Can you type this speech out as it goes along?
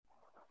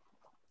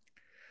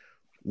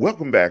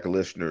Welcome back,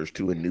 listeners,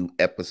 to a new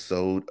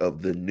episode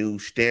of The New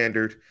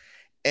Standard.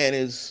 And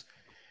as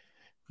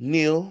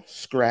Neil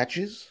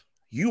scratches,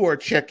 you are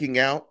checking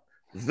out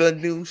The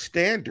New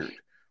Standard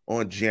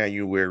on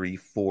January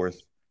 4th,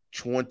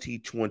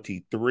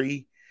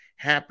 2023.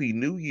 Happy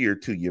New Year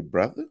to you,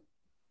 brother.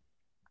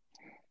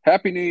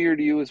 Happy New Year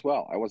to you as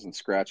well. I wasn't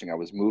scratching. I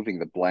was moving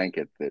the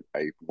blanket that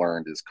I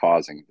learned is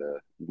causing the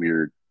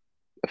weird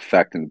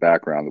effect in the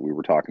background that we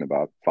were talking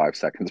about 5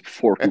 seconds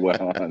before we went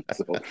on.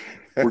 So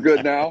we're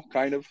good now,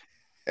 kind of.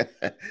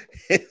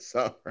 It's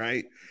all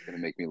right. It's going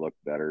to make me look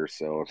better.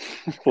 So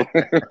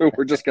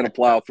we're just going to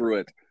plow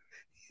through it.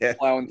 Yes,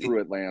 Plowing through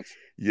it, Lance.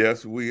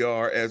 yes, we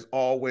are. As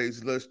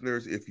always,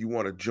 listeners, if you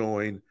want to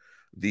join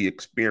the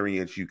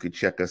experience, you can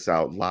check us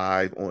out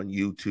live on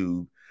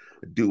YouTube.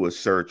 Do a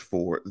search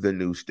for The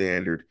New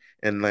Standard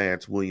and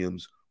Lance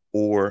Williams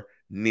or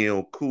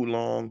Neil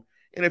Coulong.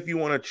 And if you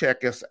want to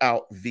check us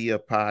out via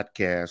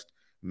podcast,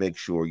 make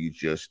sure you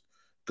just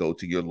go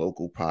to your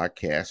local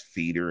podcast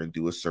feeder and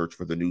do a search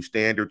for The New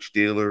Standard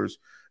Steelers,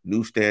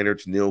 New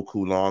Standards, Neil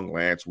Coulong,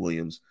 Lance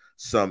Williams,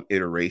 some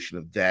iteration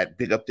of that.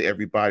 Big up to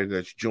everybody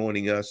that's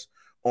joining us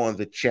on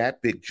the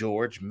chat. Big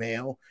George,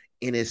 Male,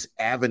 Ennis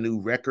Avenue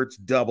Records,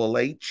 Double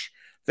H.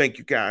 Thank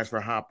you guys for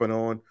hopping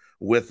on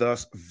with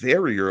us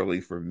very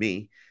early for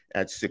me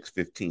at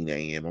 6:15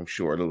 a.m. I'm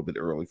sure a little bit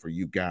early for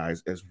you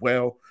guys as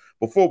well.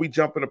 Before we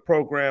jump in the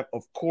program,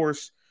 of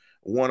course,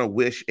 want to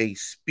wish a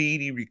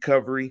speedy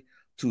recovery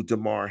to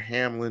Damar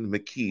Hamlin,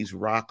 McKees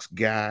Rocks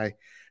guy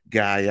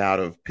out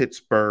of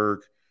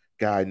Pittsburgh,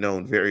 guy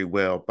known very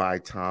well by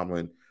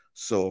Tomlin.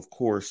 So, of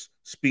course,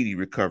 speedy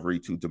recovery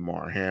to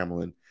Damar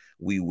Hamlin.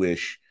 We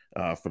wish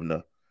from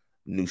the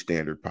New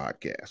Standard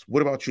podcast.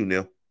 What about you,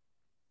 Neil?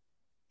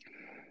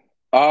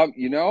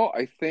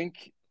 I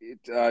think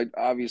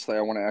obviously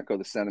I want to echo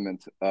the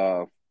sentiment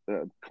of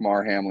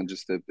Kamar Hamlin,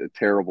 just a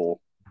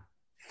terrible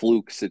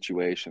fluke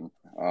situation.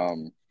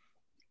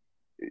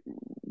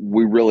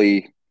 We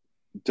really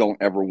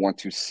don't ever want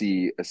to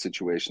see a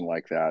situation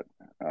like that.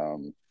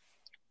 And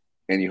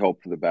you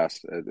hope for the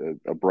best.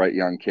 A bright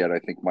young kid. I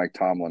think Mike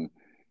Tomlin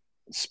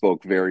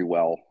spoke very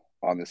well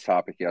on this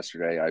topic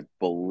yesterday. I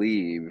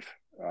believe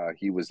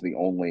he was the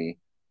only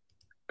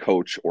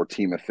coach or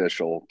team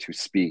official to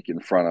speak in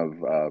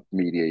front of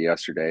media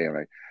yesterday.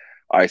 And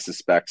I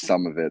suspect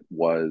some of it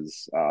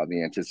was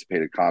the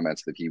anticipated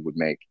comments that he would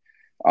make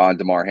on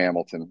Damar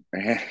Hamlin,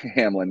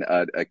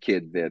 a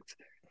kid that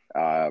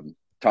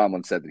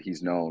Tomlin said that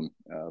he's known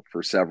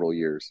for several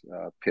years,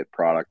 Pitt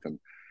product, and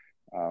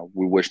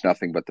we wish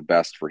nothing but the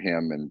best for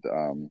him,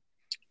 and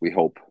we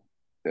hope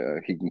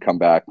he can come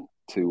back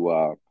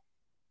to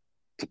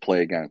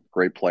play again.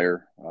 Great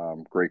player,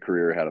 great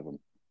career ahead of him.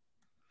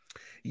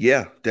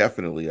 Yeah,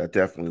 definitely.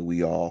 Definitely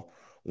we all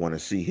want to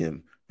see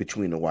him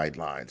between the white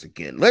lines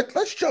again.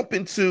 Let's jump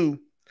into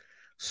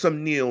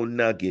some Neil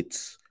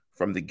nuggets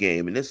from the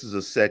game. And this is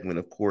a segment,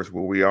 of course,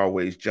 where we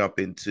always jump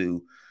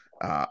into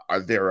are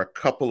there a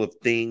couple of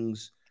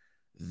things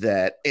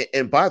that,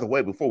 and by the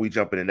way, before we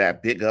jump into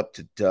that, big up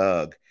to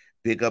Doug,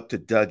 big up to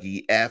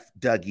Dougie F,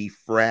 Dougie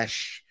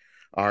Fresh,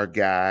 our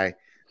guy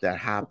that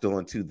hopped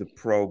onto the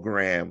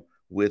program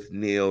with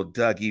Neil,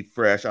 Dougie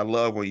Fresh. I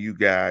love when you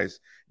guys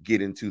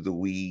get into the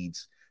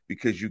weeds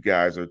because you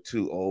guys are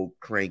two old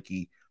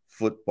cranky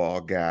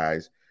football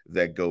guys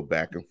that go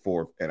back and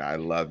forth, and I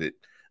love it.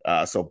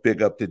 So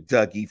big up to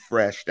Dougie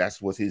Fresh. That's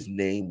what his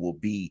name will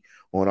be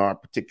on our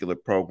particular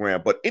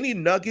program. But any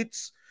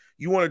nuggets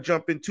you want to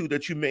jump into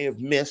that you may have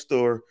missed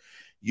or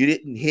you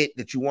didn't hit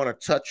that you want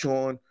to touch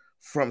on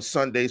from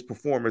Sunday's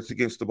performance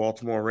against the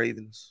Baltimore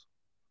Ravens?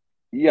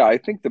 Yeah, I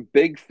think the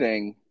big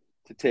thing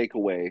to take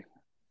away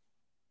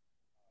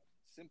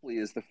simply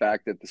is the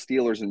fact that the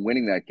Steelers, in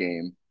winning that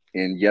game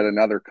in yet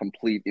another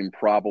complete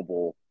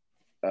improbable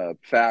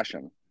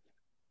fashion,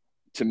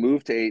 to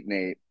move to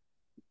 8-8,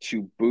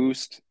 to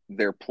boost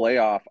their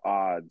playoff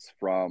odds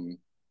from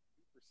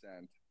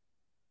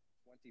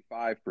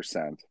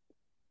 25%,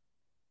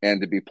 and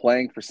to be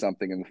playing for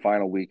something in the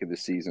final week of the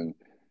season,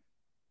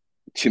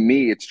 to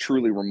me, it's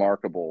truly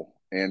remarkable.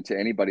 And to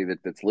anybody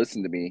that's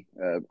listened to me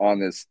on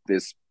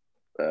this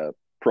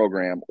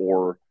program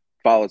or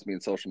follows me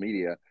in social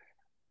media,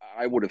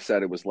 I would have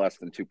said it was less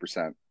than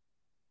 2%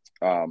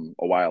 a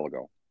while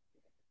ago.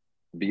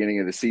 Beginning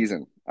of the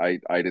season, I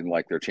didn't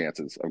like their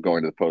chances of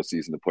going to the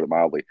postseason, to put it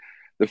mildly.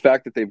 The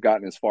fact that they've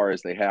gotten as far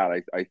as they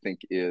had, I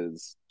think,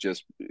 is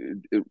just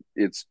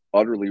it's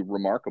utterly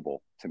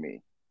remarkable to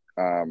me.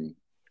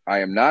 I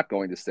am not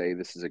going to say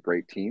this is a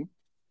great team.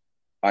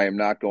 I am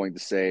not going to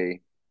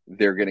say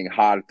they're getting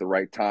hot at the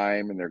right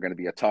time and they're going to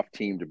be a tough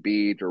team to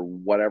beat or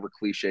whatever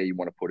cliche you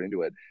want to put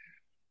into it.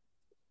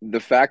 The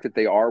fact that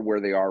they are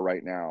where they are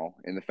right now,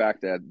 and the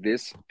fact that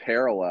this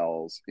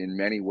parallels in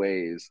many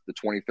ways the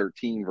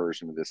 2013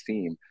 version of this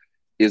team,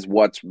 is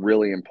what's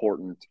really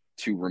important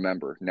to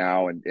remember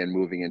now and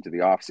moving into the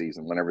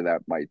offseason, whenever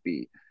that might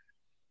be.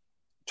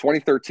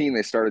 2013,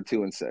 they started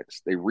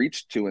 2-6. They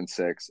reached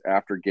 2-6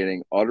 after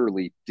getting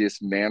utterly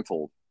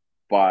dismantled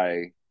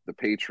by the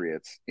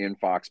Patriots in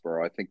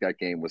Foxborough. I think that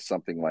game was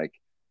something like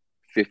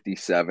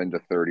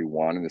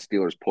 57-31, and the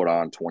Steelers put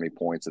on 20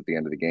 points at the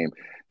end of the game.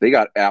 They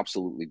got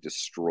absolutely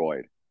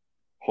destroyed.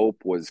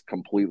 Hope was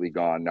completely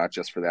gone, not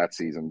just for that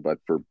season, but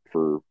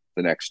for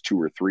the next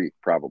 2 or 3,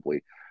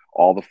 probably.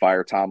 All the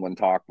fire Tomlin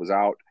talk was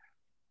out.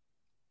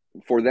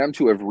 For them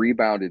to have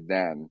rebounded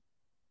then,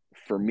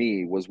 for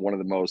me, was one of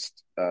the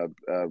most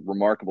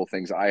remarkable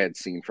things I had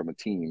seen from a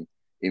team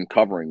in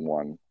covering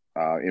one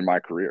in my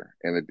career.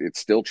 And it's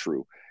still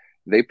true.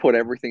 They put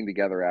everything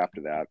together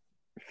after that,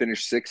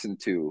 finished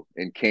 6-2,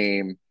 and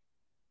came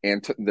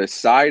and the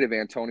side of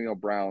Antonio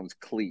Brown's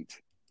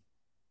cleat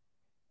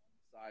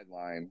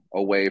sideline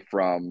away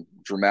from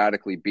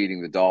dramatically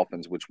beating the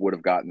Dolphins, which would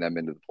have gotten them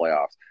into the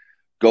playoffs.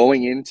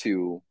 Going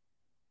into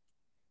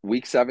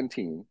week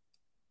 17,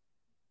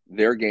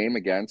 their game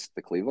against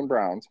the Cleveland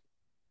Browns,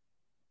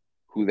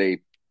 who they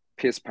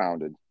piss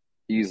pounded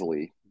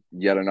easily.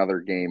 Yet another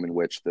game in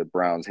which the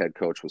Browns head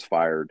coach was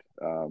fired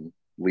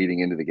leading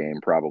into the game,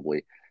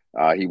 probably.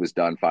 He was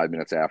done 5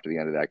 minutes after the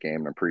end of that game,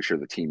 and I'm pretty sure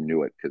the team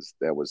knew it because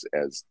that was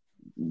as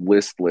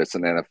listless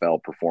an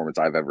NFL performance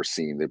I've ever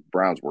seen. The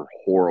Browns were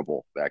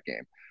horrible that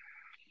game.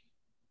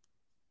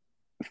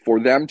 For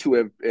them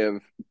to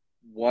have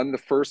won the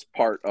first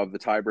part of the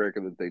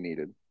tiebreaker that they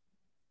needed,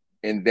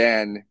 and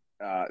then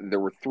there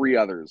were 3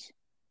 others.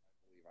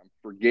 I'm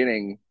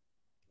forgetting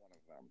one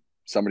of them.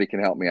 Somebody can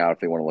help me out if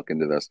they want to look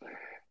into this.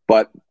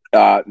 But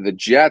the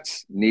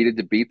Jets needed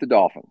to beat the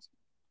Dolphins.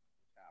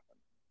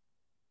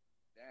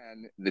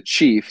 Then the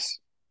Chiefs,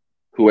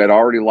 who had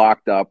already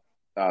locked up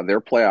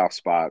their playoff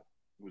spot,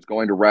 was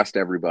going to rest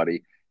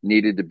everybody,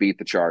 needed to beat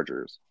the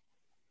Chargers.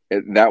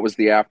 That was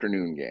the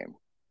afternoon game.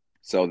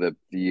 So the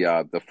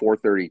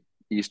 4:30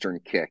 Eastern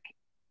kick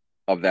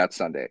of that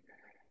Sunday.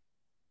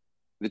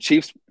 The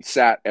Chiefs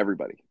sat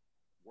everybody.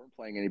 Weren't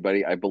playing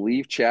anybody. I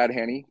believe Chad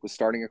Henne was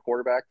starting a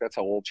quarterback. That's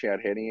how old Chad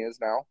Henne is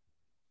now.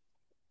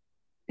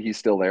 He's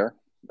still there,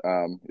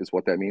 is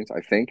what that means,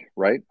 I think,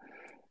 right?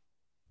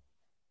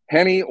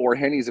 Henne or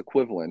Henne's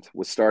equivalent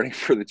was starting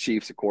for the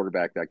Chiefs at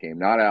quarterback that game,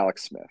 not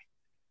Alex Smith.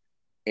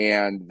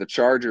 And the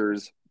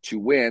Chargers, to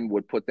win,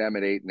 would put them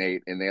at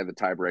 8-8, and they had the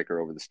tiebreaker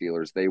over the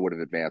Steelers. They would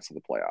have advanced to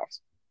the playoffs.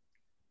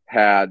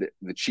 Had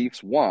the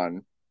Chiefs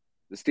won,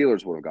 the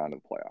Steelers would have gone to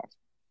the playoffs.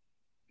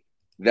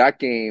 That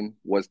game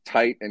was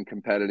tight and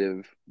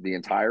competitive the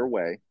entire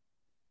way.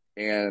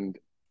 And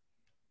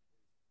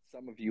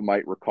some of you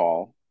might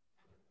recall,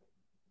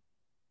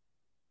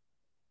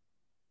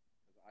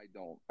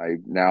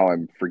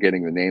 I'm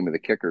forgetting the name of the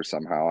kicker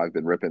somehow. I've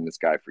been ripping this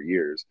guy for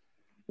years.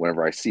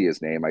 Whenever I see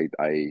his name,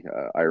 I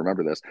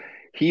remember this.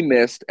 He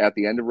missed at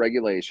the end of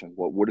regulation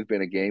what would have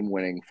been a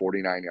game-winning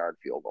 49-yard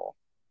field goal.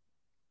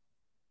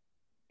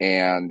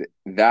 And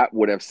that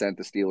would have sent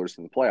the Steelers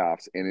to the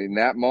playoffs. And in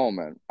that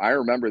moment, I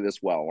remember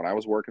this well. When I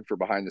was working for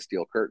Behind the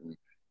Steel Curtain,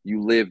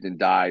 you lived and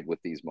died with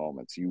these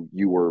moments.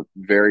 You were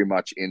very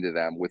much into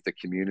them with the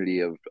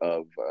community of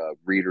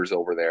readers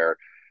over there.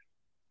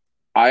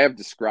 I have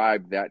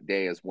described that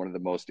day as one of the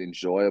most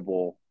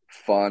enjoyable,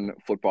 fun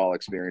football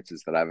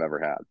experiences that I've ever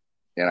had.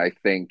 And I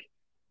think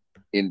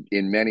in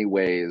many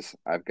ways,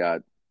 I've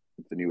got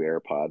the new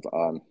AirPods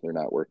on. They're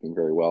not working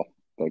very well.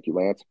 Thank you,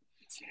 Lance.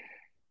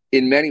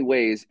 In many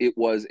ways, it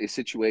was a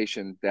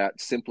situation that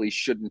simply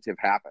shouldn't have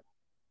happened.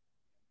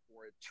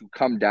 For it to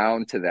come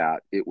down to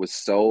that, it was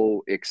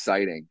so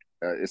exciting,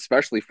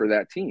 especially for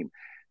that team.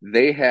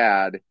 They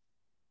had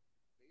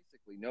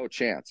basically no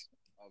chance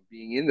of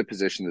being in the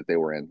position that they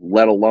were in,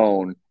 let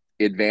alone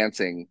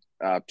advancing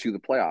to the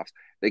playoffs.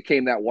 They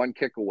came that one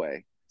kick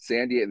away.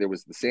 There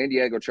was the San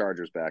Diego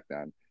Chargers back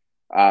then.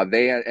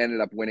 They ended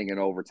up winning in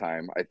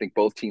overtime. I think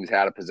both teams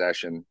had a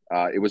possession.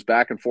 It was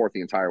back and forth the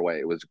entire way.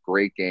 It was a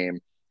great game.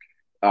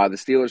 The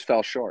Steelers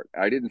fell short.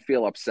 I didn't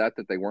feel upset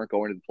that they weren't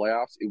going to the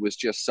playoffs. It was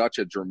just such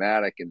a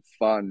dramatic and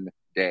fun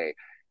day.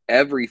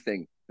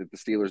 Everything that the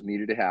Steelers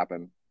needed to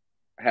happen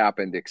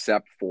happened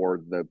except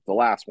for the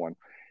last one.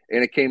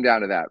 And it came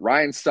down to that.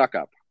 Ryan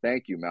Suckup.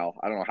 Thank you, Mel.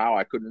 I don't know how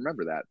I couldn't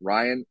remember that.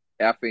 Ryan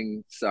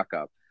effing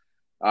Suckup.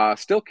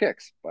 Still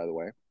kicks, by the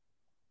way.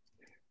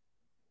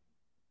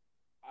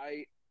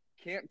 I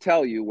can't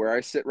tell you where I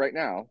sit right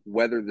now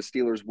whether the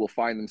Steelers will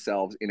find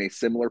themselves in a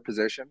similar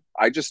position.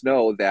 I just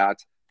know that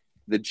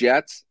the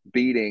Jets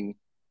beating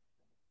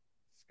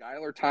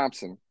Skylar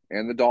Thompson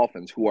and the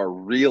Dolphins, who are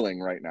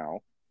reeling right now,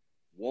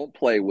 won't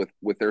play with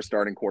their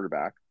starting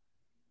quarterback.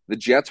 The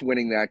Jets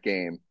winning that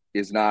game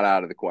is not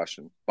out of the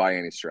question by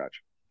any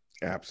stretch.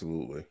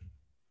 Absolutely.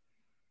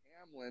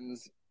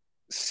 Hamlin's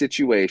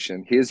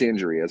situation, his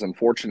injury, as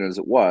unfortunate as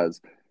it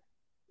was,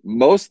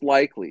 most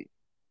likely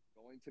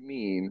going to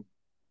mean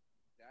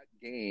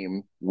that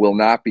game will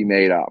not be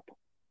made up.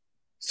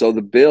 So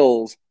the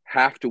Bills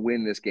have to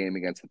win this game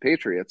against the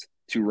Patriots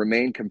to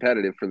remain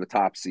competitive for the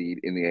top seed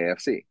in the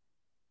AFC.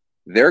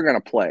 They're going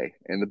to play.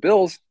 And the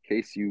Bills, in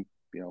case you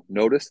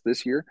noticed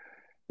this year,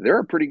 they're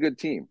a pretty good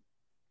team.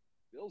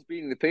 Bills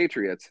beating the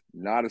Patriots,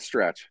 not a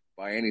stretch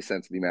by any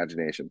sense of the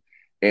imagination.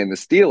 And the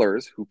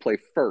Steelers, who play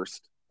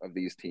first of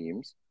these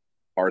teams,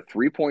 are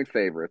 3-point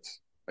favorites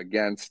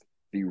against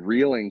the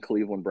reeling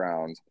Cleveland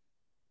Browns.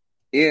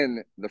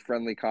 in the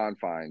friendly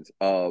confines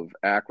of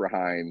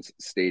Accra-Heinz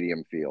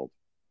Stadium Field.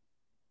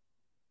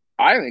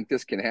 I think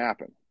this can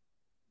happen.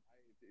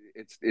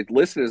 It's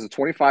listed as a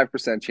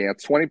 25%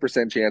 chance,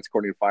 20% chance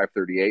according to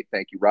 538.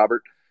 Thank you,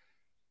 Robert.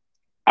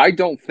 I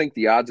don't think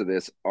the odds of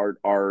this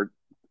are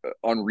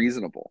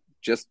unreasonable.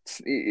 Just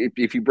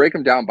if you break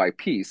them down by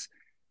piece,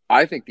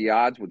 I think the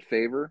odds would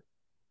favor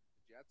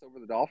the Jets over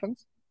the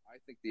Dolphins. I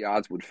think the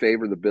odds would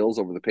favor the Bills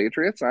over the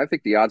Patriots. And I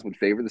think the odds would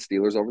favor the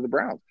Steelers over the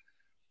Browns.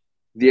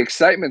 The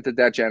excitement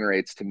that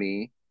generates to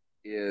me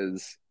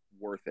is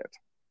worth it.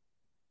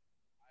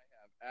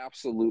 I have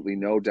absolutely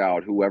no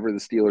doubt whoever the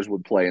Steelers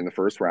would play in the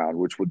first round,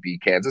 which would be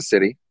Kansas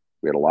City.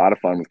 We had a lot of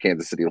fun with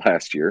Kansas City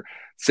last year.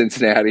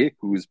 Cincinnati,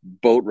 who's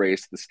boat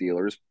raced the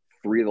Steelers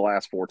 3 of the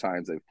last 4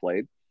 times they've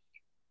played,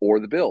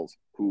 or the Bills,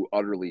 who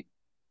utterly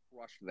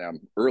crushed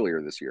them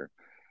earlier this year.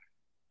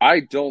 I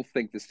don't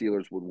think the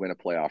Steelers would win a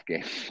playoff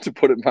game, to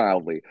put it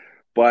mildly.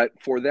 But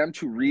for them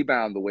to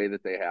rebound the way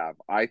that they have,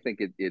 I think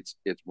it's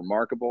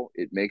remarkable.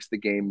 It makes the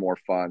game more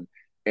fun,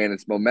 and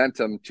it's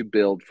momentum to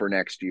build for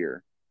next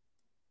year.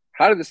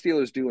 How did the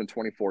Steelers do in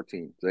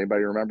 2014? Does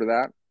anybody remember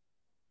that?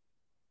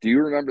 Do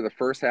you remember the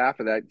first half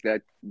of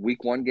that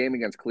week 1 game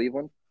against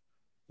Cleveland?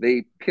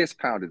 They piss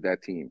pounded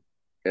that team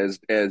as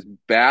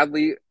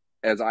badly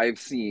as I've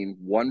seen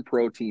one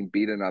pro team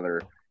beat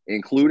another,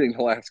 including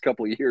the last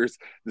couple of years,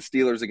 the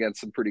Steelers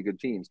against some pretty good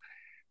teams.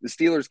 The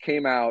Steelers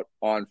came out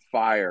on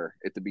fire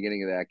at the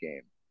beginning of that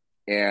game.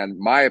 And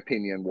my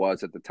opinion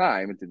was at the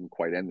time, it didn't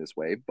quite end this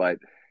way, but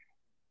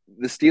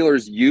the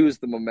Steelers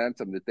used the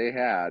momentum that they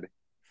had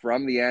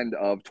from the end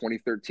of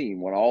 2013,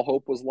 when all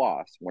hope was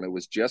lost, when it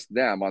was just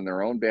them on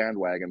their own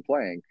bandwagon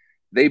playing.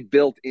 They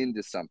built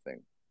into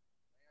something.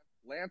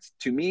 Lance,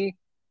 to me,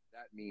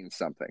 that means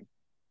something.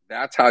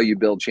 That's how you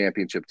build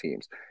championship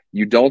teams.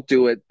 You don't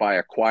do it by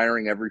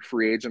acquiring every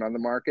free agent on the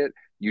market.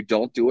 You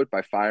don't do it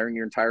by firing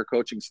your entire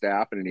coaching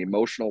staff in an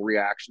emotional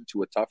reaction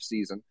to a tough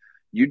season.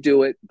 You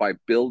do it by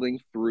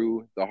building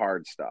through the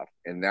hard stuff.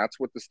 And that's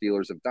what the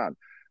Steelers have done.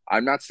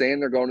 I'm not saying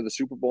they're going to the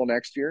Super Bowl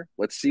next year.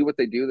 Let's see what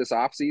they do this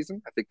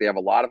offseason. I think they have a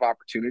lot of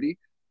opportunity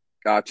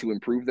to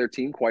improve their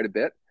team quite a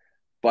bit.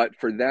 But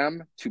for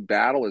them to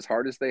battle as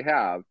hard as they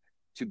have,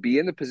 to be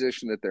in the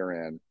position that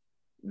they're in,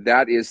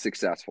 that is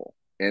successful.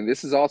 And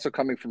this is also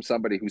coming from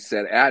somebody who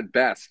said, at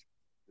best,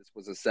 this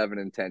was a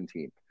 7-10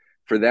 team.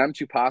 For them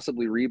to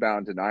possibly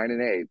rebound to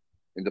 9-8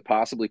 and to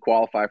possibly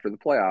qualify for the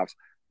playoffs,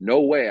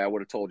 no way I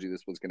would have told you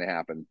this was going to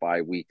happen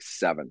by week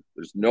 7.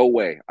 There's no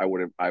way I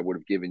would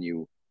have given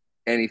you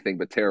anything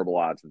but terrible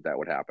odds that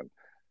would happen.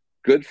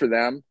 Good for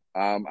them.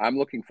 I'm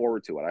looking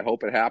forward to it. I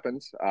hope it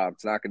happens.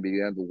 It's not going to be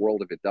the end of the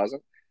world if it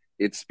doesn't.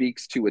 It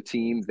speaks to a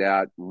team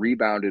that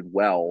rebounded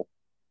well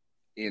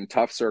in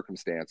tough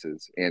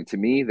circumstances. And to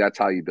me, that's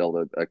how you build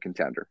a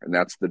contender. And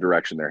that's the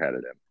direction they're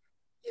headed in.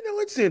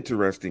 It's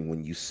interesting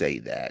when you say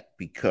that,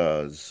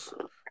 because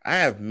I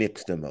have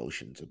mixed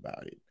emotions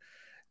about it.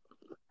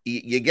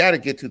 You got to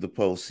get to the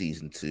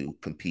postseason to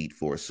compete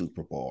for a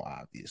Super Bowl,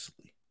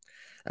 obviously.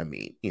 I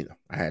mean,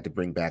 I had to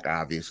bring back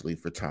obviously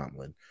for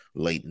Tomlin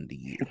late in the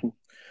year.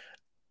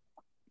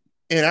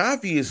 And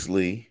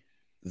obviously,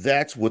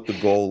 that's what the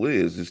goal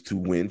is to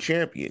win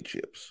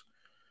championships.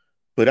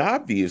 But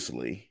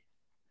obviously,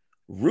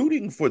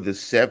 rooting for the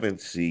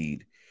 7th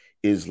seed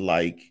is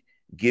like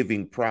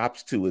giving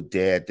props to a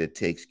dad that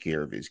takes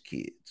care of his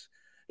kids.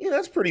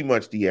 That's pretty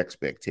much the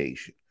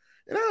expectation.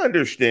 And I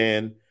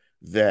understand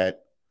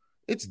that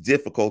it's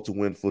difficult to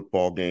win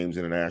football games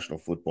in the National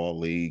Football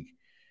League.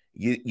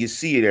 You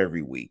see it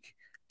every week.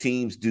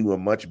 Teams do a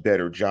much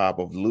better job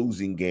of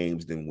losing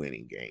games than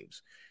winning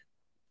games.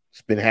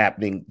 It's been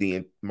happening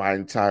my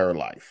entire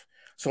life.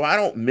 So I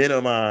don't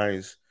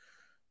minimize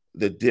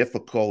the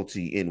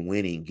difficulty in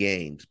winning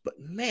games. But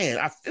man,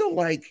 I feel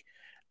like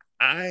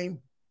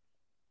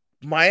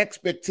my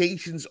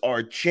expectations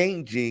are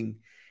changing,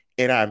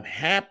 and I'm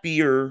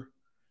happier.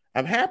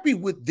 I'm happy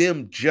with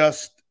them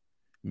just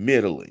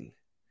middling.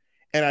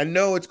 And I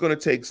know it's going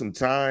to take some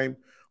time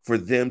for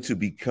them to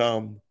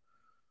become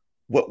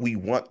what we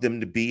want them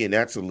to be, and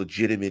that's a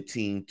legitimate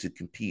team to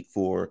compete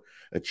for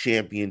a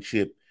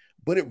championship.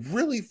 But it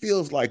really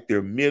feels like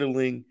they're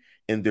middling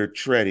and they're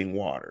treading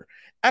water.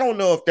 I don't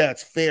know if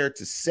that's fair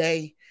to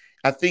say.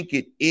 I think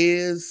it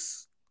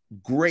is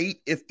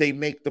great if they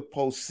make the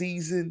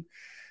postseason.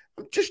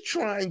 I'm just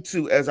trying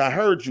to, as I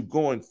heard you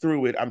going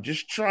through it, I'm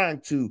just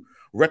trying to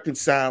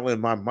reconcile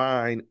in my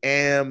mind,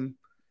 am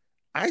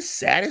I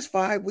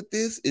satisfied with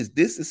this? Is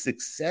this a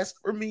success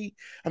for me?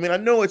 I mean, I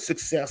know it's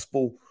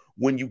successful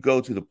when you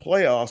go to the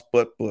playoffs,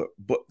 but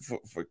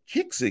for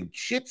kicks and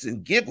shits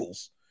and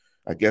giggles,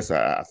 I guess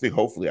I think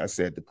hopefully I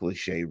said the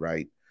cliche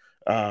right.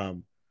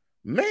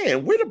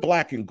 Man, we're the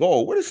black and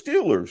gold. We're the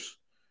Steelers.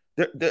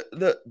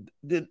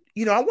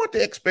 I want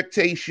the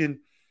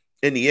expectation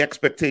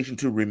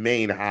to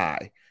remain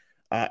high,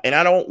 and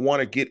I don't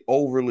want to get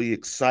overly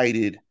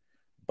excited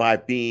by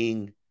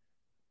being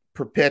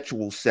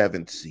perpetual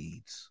 7th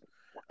seeds.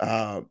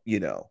 I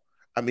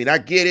mean, I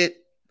get it.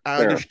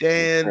 I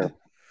understand.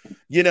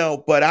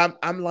 But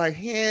I'm like,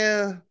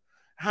 yeah,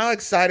 how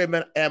excited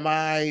am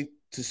I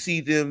to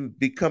see them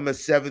become a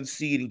 7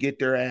 seed and get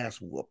their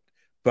ass whooped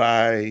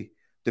by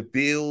the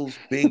Bills,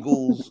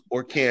 Bengals,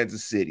 or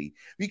Kansas City?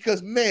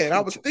 Because man,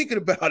 I was thinking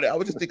about it. I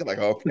was just thinking like,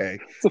 okay,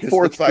 It's a this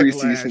looks fourth like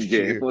preseason last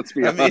game. year. Let's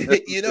be I mean,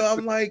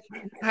 honest.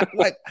 I'm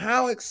like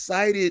how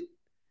excited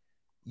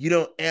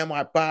am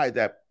I by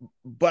that?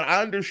 But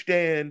I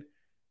understand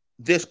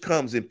this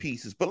comes in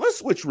pieces. But let's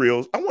switch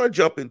reels. I want to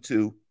jump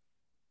into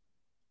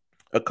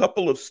a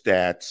couple of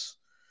stats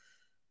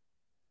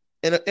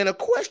and a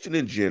question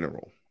in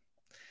general.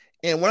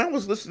 And when I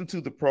was listening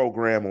to the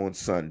program on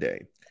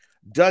Sunday,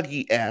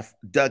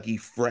 Dougie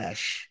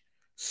Fresh,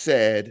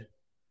 said,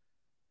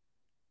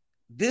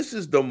 this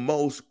is the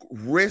most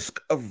risk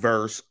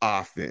averse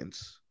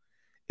offense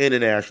in the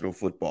National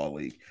Football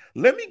League.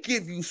 Let me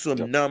give you some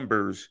Yep.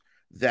 numbers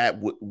that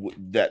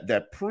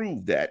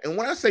prove that. And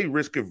when I say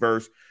risk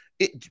averse,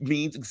 it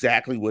means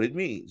exactly what it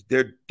means.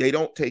 They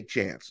don't take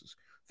chances.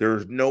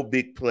 There's no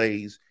big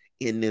plays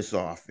in this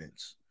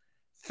offense.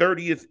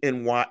 30th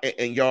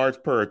in yards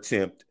per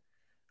attempt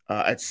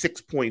at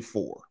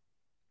 6.4.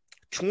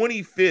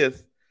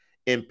 25th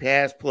in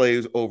pass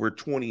plays over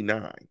 20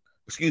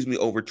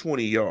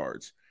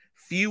 yards.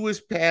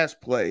 Fewest pass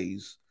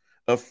plays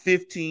of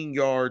 15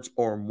 yards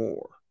or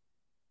more.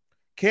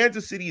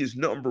 Kansas City is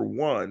number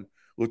one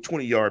with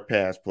 20-yard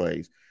pass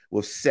plays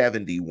with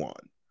 71.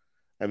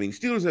 I mean,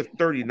 Steelers have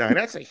 39.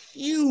 That's a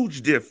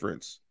huge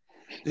difference.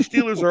 The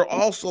Steelers are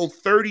also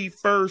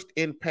 31st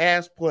in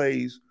pass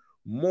plays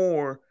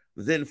more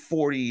than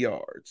 40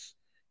 yards.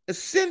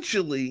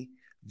 Essentially,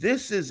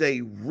 this is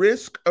a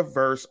risk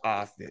averse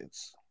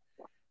offense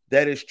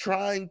that is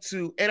trying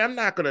to, and I'm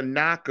not going to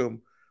knock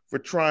them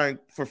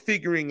for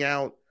figuring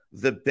out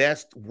the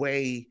best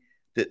way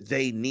that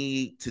they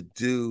need to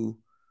do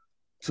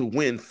to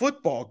win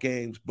football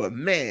games, but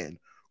man,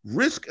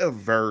 risk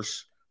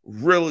averse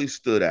really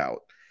stood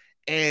out.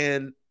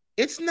 And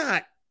it's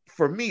not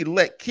for me,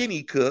 let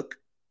Kenny cook,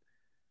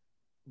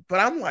 but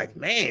I'm like,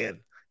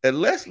 man, at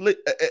least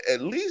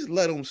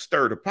let him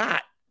stir the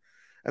pot.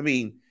 I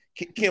mean,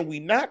 can we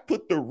not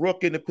put the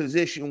Rook in a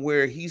position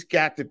where he's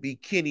got to be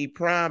Kenny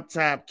prime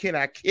time? Can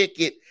I kick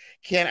it?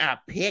 Can I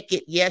pick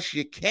it? Yes,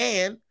 you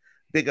can.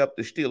 Big up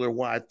the Steeler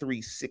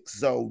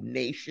Y360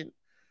 Nation.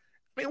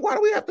 I mean, why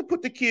do we have to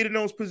put the kid in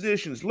those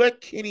positions?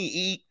 Let Kenny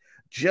eat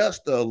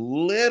just a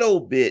little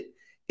bit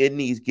in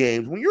these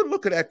games. When you're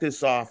looking at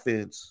this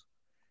offense,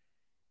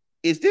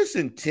 is this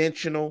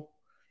intentional?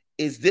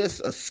 Is this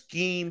a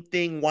scheme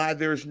thing why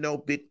there's no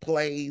big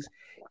plays?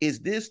 Is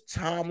this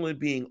Tomlin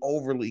being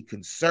overly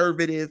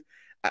conservative?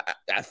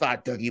 I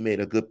thought Dougie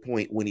made a good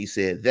point when he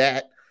said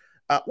that.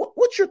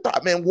 What's your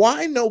thought, man?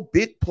 Why no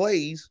big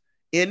plays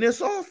in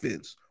this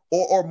offense?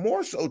 Or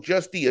more so,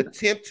 just the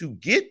attempt to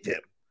get them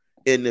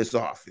in this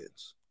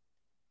offense?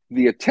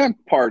 The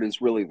attempt part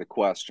is really the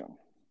question.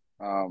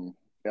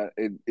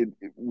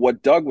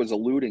 What Doug was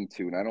alluding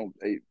to, and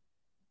he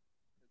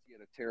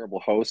had a terrible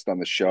host on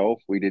the show.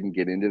 We didn't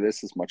get into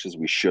this as much as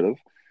we should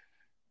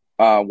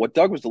have. What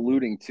Doug was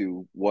alluding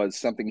to was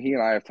something he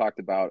and I have talked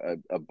about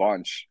a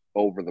bunch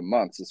over the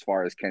months as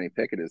far as Kenny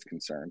Pickett is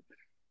concerned.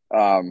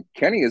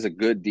 Kenny is a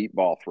good deep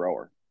ball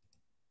thrower.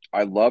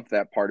 I loved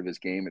that part of his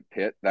game at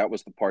Pitt. That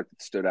was the part that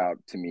stood out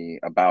to me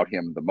about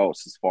him the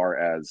most as far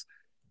as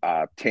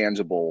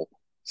tangible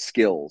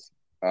skills.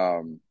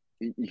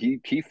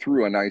 He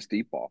threw a nice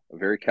deep ball, a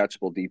very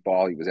catchable deep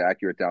ball. He was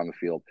accurate down the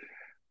field.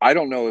 I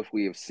don't know if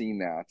we have seen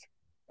that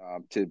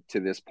to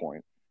this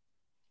point.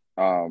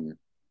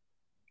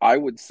 I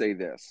would say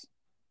this: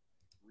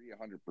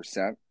 300%.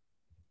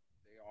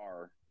 They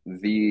are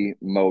the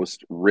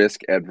most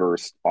risk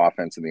adverse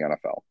offense in the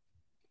NFL.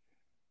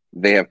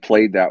 They have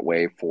played that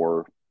way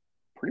for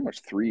pretty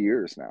much 3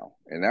 years now,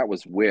 and that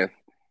was with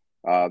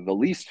the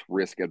least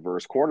risk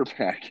adverse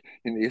quarterback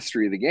in the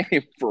history of the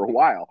game for a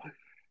while.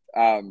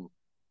 What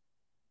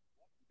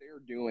they're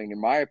doing, in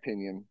my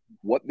opinion,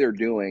 what they're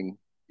doing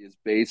is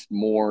based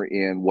more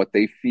in what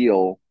they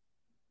feel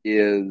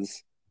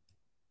is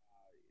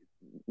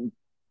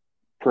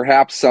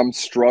perhaps some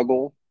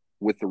struggle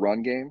with the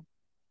run game.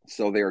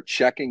 So they're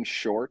checking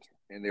short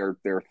and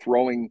they're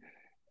throwing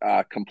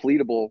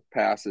completable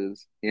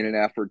passes in an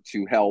effort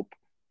to help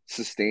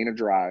sustain a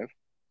drive,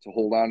 to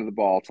hold on to the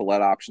ball, to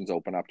let options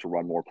open up to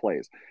run more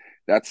plays.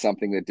 That's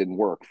something that didn't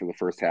work for the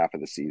first half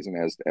of the season,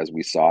 as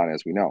we saw and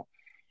as we know.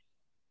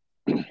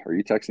 Are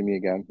you texting me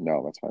again?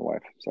 No, that's my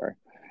wife. Sorry.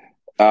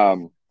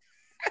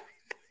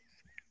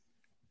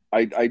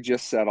 I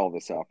just set all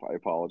this up. I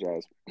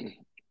apologize. They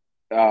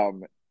are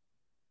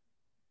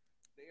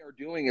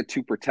doing it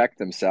to protect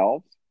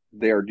themselves.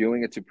 They are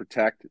doing it to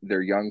protect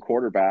their young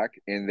quarterback,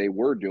 and they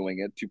were doing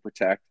it to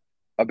protect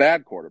a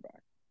bad quarterback.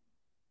 At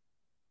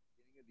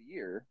the beginning of the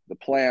year, the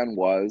plan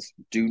was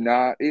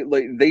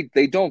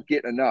they don't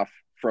get enough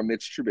from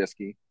Mitch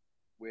Trubisky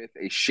with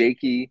a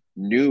shaky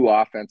new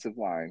offensive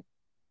line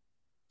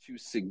to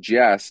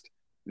suggest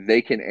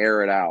they can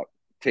air it out,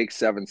 take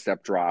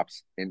 7-step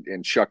drops,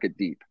 and chuck it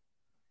deep.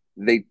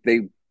 They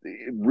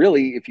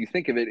really, if you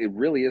think of it, it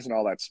really isn't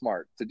all that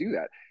smart to do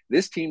that.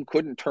 This team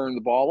couldn't turn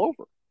the ball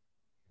over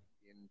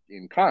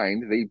in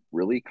kind. They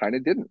really kind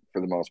of didn't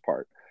for the most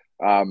part.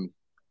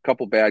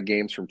 Couple bad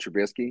games from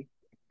Trubisky,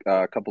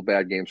 a couple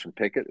bad games from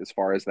Pickett as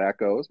far as that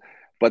goes,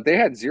 but they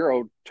had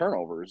 0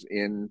 turnovers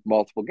in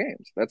multiple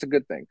games. That's a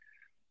good thing.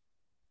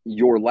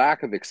 Your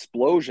lack of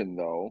explosion,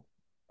 though,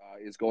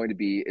 is going to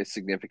be a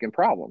significant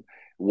problem.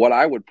 What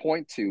I would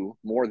point to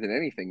more than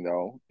anything,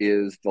 though,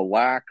 is the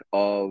lack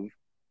of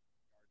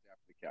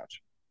after the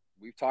catch.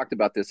 We've talked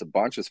about this a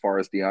bunch as far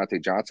as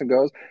Diontae Johnson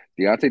goes.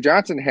 Diontae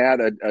Johnson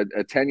had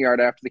a 10-yard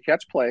after the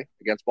catch play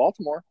against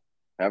Baltimore.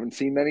 Haven't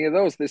seen many of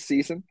those this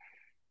season.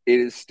 It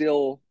is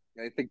still,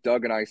 I think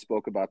Doug and I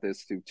spoke about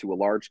this to a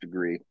large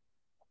degree.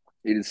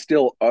 It is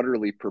still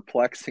utterly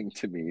perplexing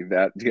to me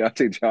that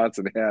Diontae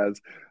Johnson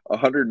has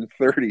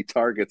 130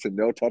 targets and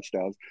no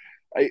touchdowns.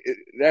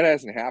 That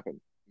hasn't happened.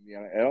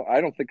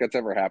 I don't think that's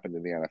ever happened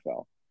in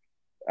the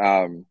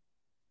NFL.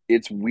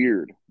 It's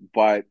weird,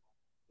 but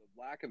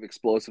the lack of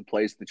explosive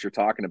plays that you're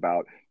talking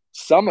about,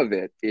 some of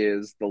it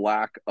is the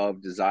lack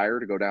of desire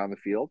to go down the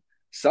field.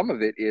 Some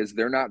of it is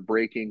they're not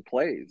breaking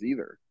plays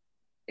either.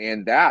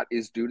 And that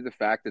is due to the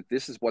fact that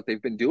this is what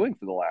they've been doing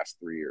for the last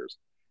 3 years.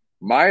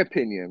 My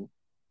opinion,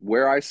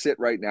 where I sit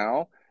right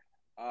now,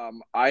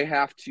 I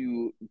have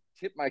to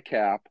tip my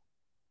cap to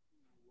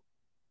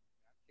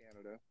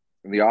Canada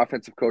and the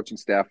offensive coaching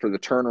staff for the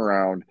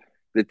turnaround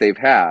that they've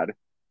had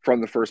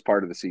from the first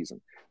part of the season.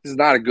 This is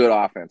not a good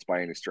offense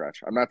by any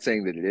stretch. I'm not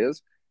saying that it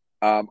is.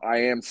 I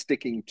am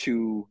sticking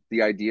to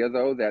the idea,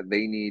 though, that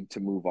they need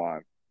to move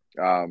on.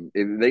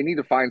 They need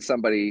to find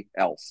somebody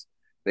else.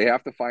 They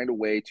have to find a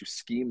way to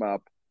scheme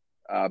up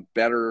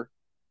better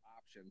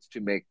options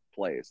to make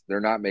plays. They're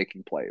not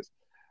making plays.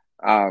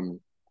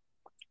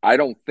 I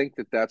don't think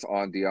that that's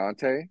on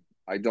Diontae.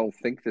 I don't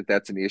think that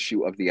that's an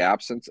issue of the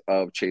absence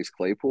of Chase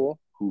Claypool,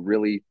 who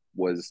really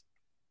was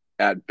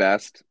at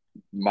best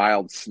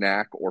mild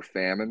snack or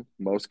famine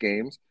most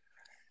games.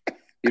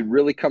 It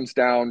really comes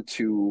down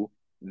to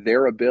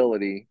their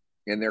ability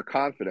and their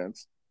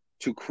confidence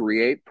to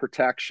create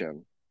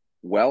protection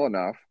well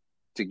enough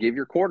to give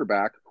your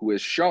quarterback, who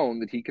has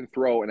shown that he can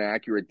throw an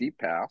accurate deep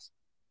pass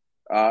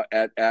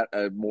at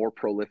a more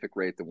prolific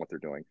rate than what they're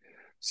doing.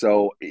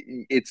 So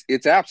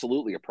it's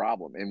absolutely a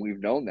problem, and we've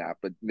known that.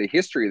 But the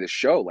history of the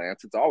show,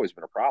 Lance, it's always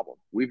been a problem.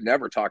 We've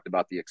never talked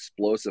about the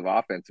explosive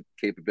offensive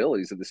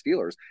capabilities of the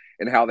Steelers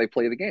and how they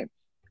play the game.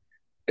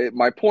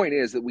 My point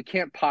is that we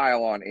can't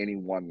pile on any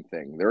one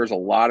thing. There's a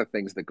lot of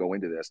things that go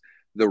into this.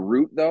 The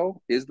root,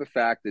 though, is the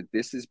fact that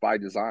this is by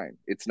design.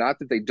 It's not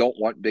that they don't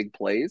want big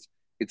plays.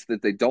 It's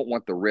that they don't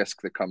want the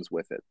risk that comes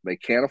with it. They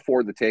can't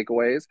afford the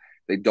takeaways.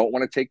 They don't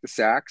want to take the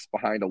sacks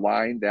behind a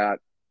line that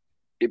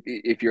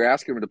if you're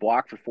asking them to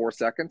block for 4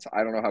 seconds,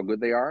 I don't know how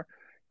good they are.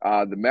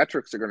 The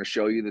metrics are going to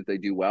show you that they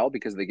do well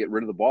because they get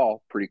rid of the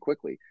ball pretty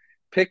quickly.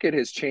 Pickett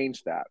has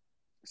changed that.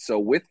 So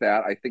with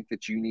that, I think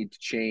that you need to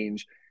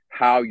change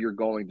how you're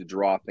going to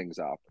draw things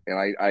up.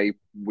 And I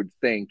would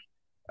think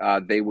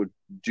they would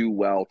do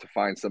well to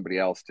find somebody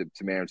else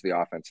to manage the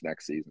offense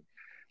next season.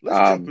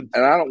 And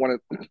I don't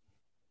want to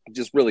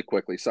just really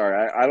quickly,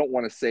 sorry, I don't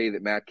want to say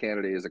that Matt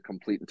Canada is a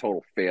complete and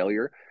total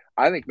failure.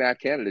 I think Matt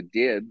Canada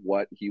did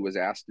what he was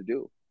asked to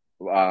do.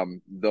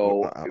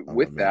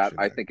 With that,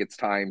 I think it's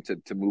time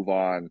to move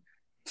on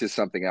to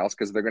something else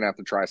because they're going to have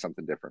to try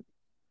something different.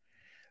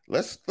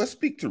 Let's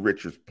speak to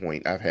Richard's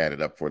point. I've had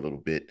it up for a little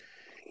bit.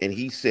 And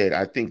he said,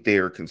 I think they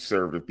are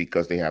conservative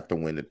because they have to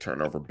win the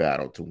turnover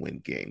battle to win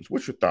games.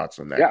 What's your thoughts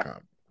on that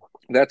comment?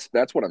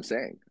 That's what I'm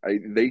saying.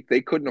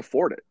 They couldn't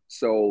afford it.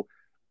 So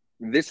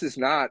this is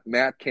not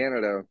Matt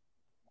Canada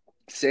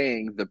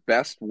saying the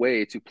best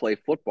way to play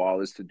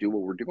football is to do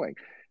what we're doing.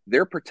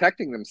 They're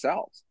protecting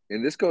themselves.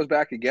 And this goes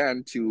back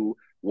again to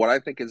what I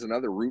think is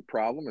another root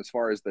problem as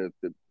far as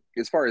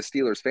as far as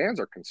Steelers fans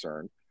are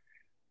concerned.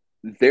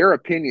 Their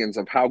opinions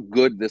of how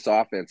good this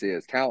offense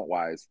is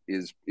talent-wise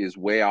is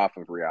way off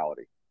of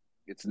reality.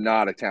 It's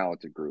not a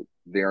talented group.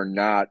 They are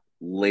not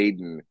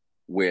laden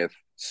with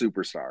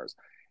superstars.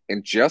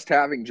 And just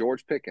having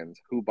George Pickens,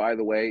 who, by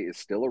the way, is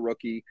still a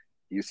rookie,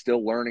 he's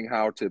still learning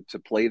how to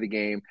play the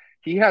game.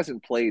 He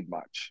hasn't played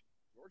much.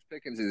 George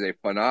Pickens is a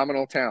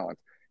phenomenal talent.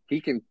 He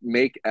can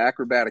make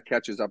acrobatic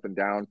catches up and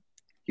down.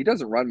 He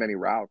doesn't run many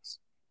routes.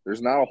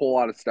 There's not a whole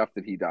lot of stuff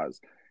that he does.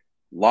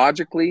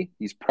 Logically,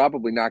 he's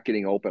probably not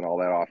getting open all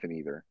that often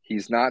either.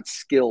 He's not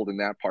skilled in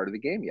that part of the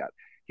game yet.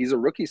 He's a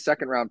rookie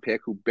second-round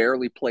pick who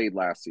barely played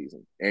last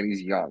season, and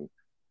he's young.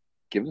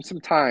 Give him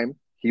some time.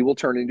 He will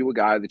turn into a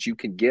guy that you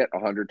can get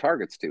 100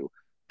 targets to.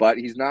 But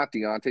he's not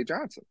Diontae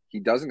Johnson. He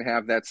doesn't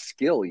have that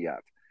skill yet.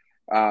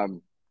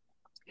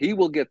 He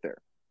will get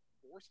there.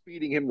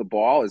 Force-feeding him the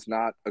ball is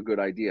not a good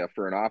idea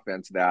for an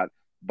offense that,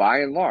 by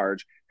and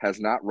large, has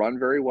not run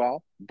very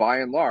well, by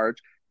and large,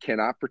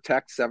 cannot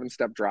protect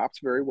 7-step drops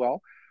very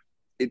well.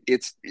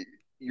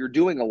 You're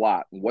doing a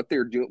lot. What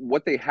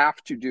they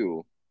have to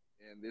do,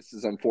 and this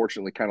is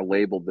unfortunately kind of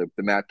labeled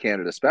the Matt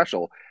Canada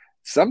special,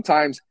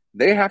 sometimes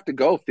they have to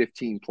go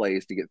 15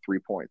 plays to get 3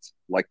 points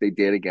like they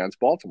did against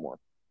Baltimore.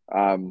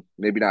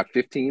 maybe not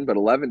 15, but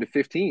 11 to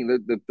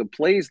 15. The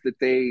plays that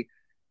they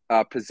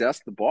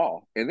possessed the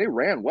ball, and they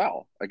ran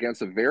well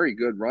against a very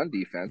good run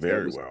defense that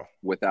Very was well.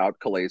 without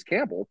Calais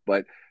Campbell,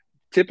 but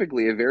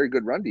typically a very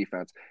good run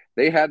defense.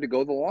 They had to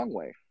go the long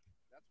way.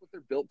 That's what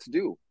they're built to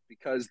do,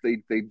 because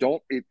they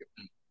don't.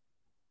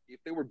 If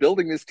they were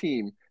building this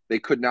team, they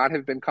could not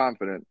have been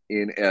confident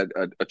in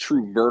a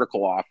true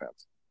vertical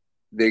offense.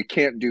 They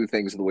can't do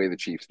things the way the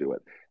Chiefs do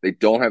it. They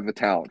don't have the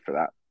talent for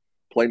that.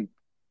 Plain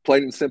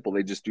and simple,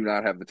 they just do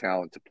not have the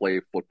talent to play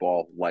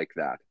football like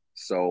that.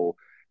 So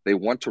they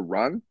want to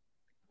run.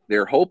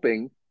 They're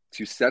hoping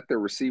to set their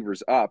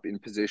receivers up in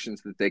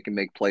positions that they can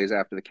make plays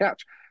after the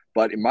catch.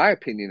 But in my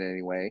opinion,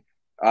 anyway,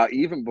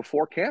 even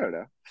before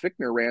Canada,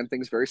 Fichtner ran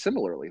things very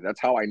similarly. That's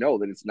how I know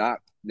that it's not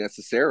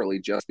necessarily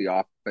just the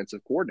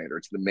offensive coordinator.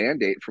 It's the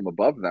mandate from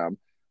above them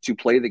to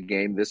play the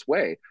game this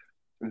way.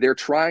 They're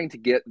trying to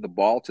get the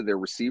ball to their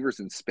receivers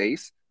in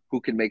space who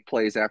can make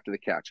plays after the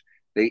catch.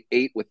 They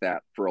ate with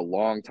that for a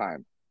long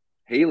time.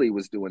 Haley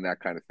was doing that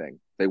kind of thing.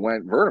 They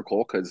went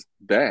vertical because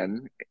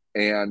Ben,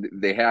 and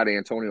they had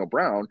Antonio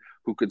Brown,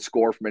 who could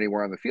score from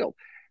anywhere on the field.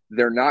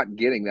 They're not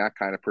getting that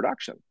kind of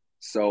production.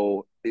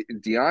 So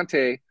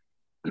Deontay,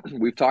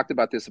 we've talked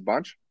about this a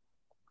bunch.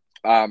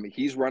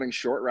 He's running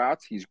short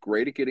routes. He's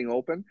great at getting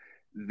open.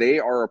 They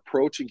are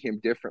approaching him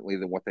differently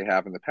than what they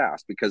have in the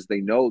past, because they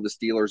know the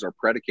Steelers are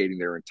predicating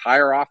their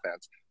entire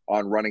offense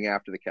on running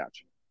after the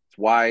catch. It's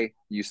why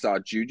you saw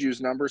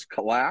Juju's numbers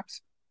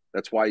collapse.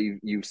 That's why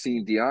you've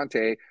seen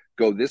Deontay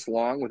go this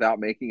long without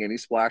making any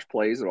splash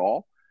plays at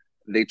all.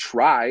 They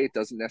try, it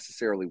doesn't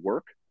necessarily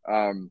work.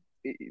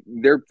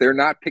 They're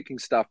not picking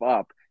stuff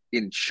up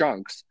in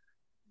chunks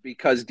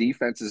because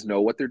defenses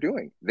know what they're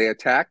doing. They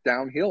attack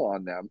downhill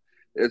on them.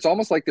 It's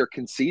almost like they're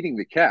conceding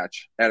the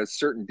catch at a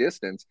certain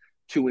distance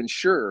to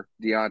ensure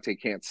Deontay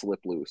can't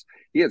slip loose.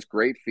 He has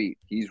great feet.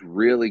 He's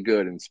really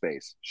good in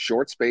space.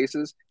 Short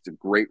spaces, he's a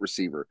great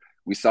receiver.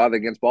 We saw that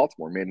against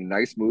Baltimore, made a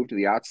nice move to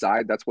the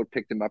outside. That's what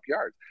picked him up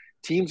yards.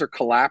 Teams are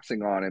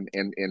collapsing on him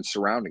and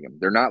surrounding him.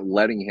 They're not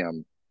letting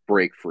him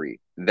break free.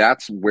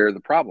 That's where the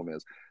problem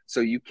is. So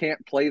you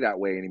can't play that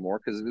way anymore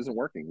because it isn't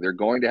working. They're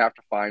going to have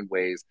to find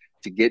ways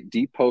to get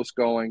deep posts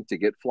going, to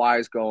get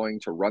flies going,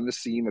 to run the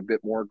seam a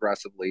bit more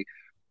aggressively.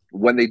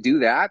 When they do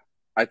that,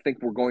 I think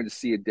we're going to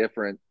see a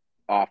different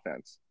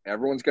offense.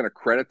 Everyone's going to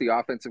credit the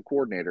offensive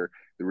coordinator.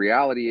 The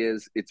reality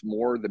is it's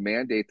more the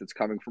mandate that's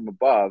coming from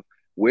above,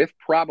 with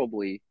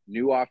probably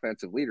new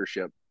offensive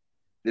leadership,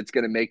 that's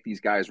going to make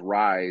these guys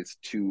rise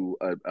to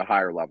a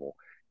higher level.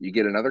 You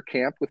get another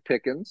camp with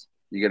Pickens.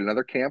 You get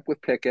another camp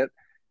with Pickett.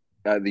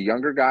 The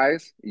younger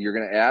guys, you're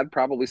going to add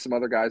probably some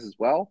other guys as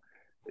well.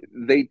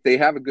 They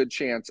have a good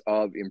chance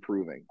of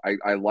improving.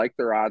 I like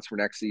their odds for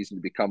next season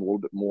to become a little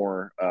bit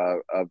more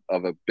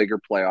of a bigger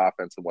play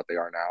offense than what they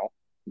are now.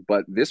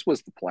 But this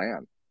was the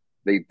plan.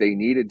 They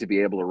needed to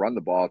be able to run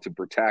the ball to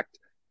protect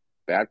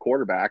bad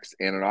quarterbacks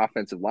and an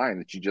offensive line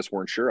that you just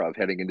weren't sure of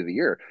heading into the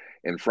year.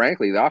 And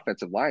frankly, the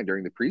offensive line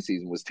during the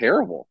preseason was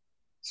terrible.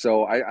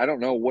 So I don't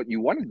know what you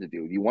wanted to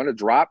do. You want to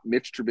drop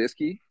Mitch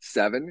Trubisky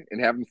 7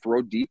 and have him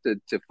throw deep to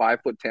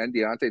 5'10"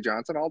 Deontay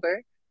Johnson all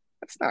day?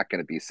 That's not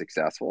going to be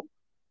successful.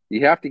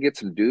 You have to get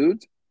some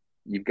dudes.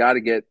 You've got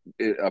to get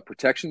a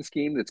protection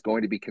scheme that's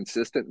going to be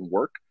consistent and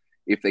work.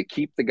 If they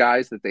keep the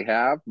guys that they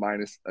have,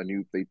 minus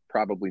they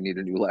probably need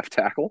a new left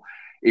tackle.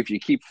 If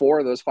you keep 4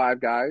 of those 5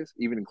 guys,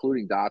 even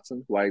including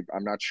Dotson, who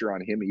I'm not sure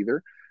on him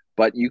either,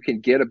 but you can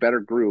get a better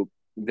group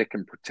that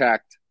can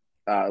protect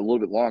a little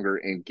bit longer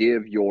and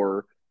give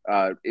your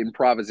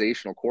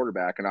improvisational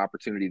quarterback an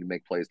opportunity to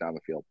make plays down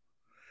the field.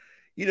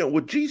 You know,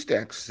 what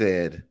G-Stack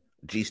said,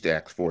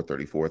 G-Stacks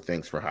 434,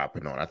 thanks for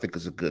hopping on, I think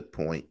is a good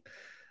point.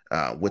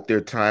 With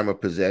their time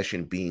of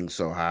possession being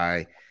so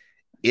high,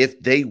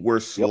 if they were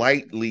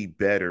slightly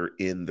better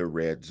in the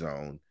red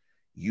zone,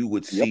 you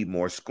would see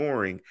more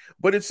scoring.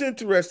 But it's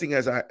interesting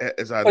as I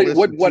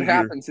listen what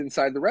happens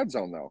inside the red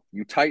zone, though?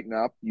 You tighten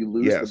up, you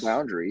lose the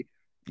boundary,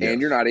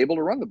 and you're not able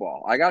to run the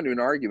ball. I got into an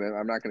argument.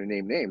 I'm not going to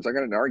name names. I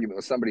got into an argument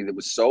with somebody that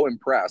was so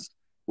impressed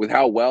with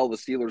how well the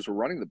Steelers were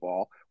running the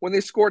ball when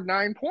they scored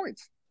 9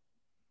 points.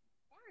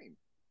 Fine.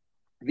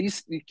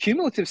 These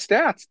cumulative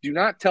stats do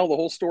not tell the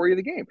whole story of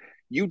the game.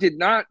 You did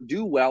not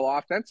do well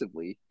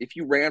offensively if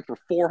you ran for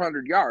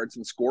 400 yards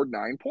and scored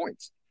 9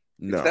 points.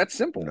 No, it's that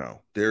simple.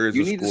 No, there is.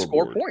 You need to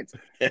score points.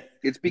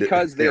 It's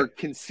because they're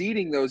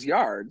conceding those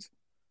yards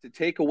to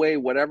take away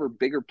whatever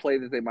bigger play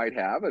that they might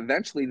have.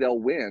 Eventually, they'll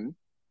win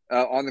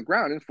on the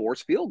ground and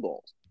force field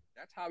goals.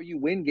 That's how you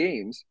win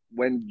games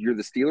when you're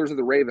the Steelers or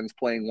the Ravens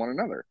playing one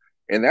another.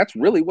 And that's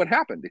really what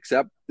happened,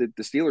 except that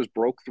the Steelers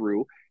broke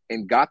through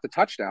and got the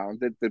touchdown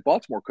that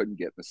Baltimore couldn't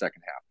get in the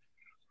second half.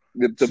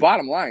 The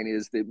bottom line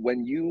is that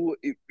when you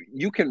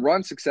can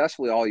run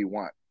successfully all you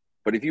want,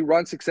 but if you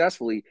run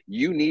successfully,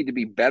 you need to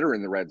be better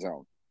in the red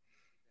zone.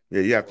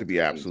 Yeah, you have to be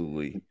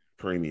absolutely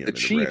premium. The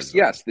Chiefs,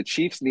 yes, the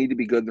Chiefs need to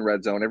be good in the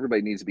red zone.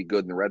 Everybody needs to be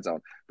good in the red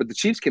zone. But the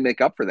Chiefs can make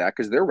up for that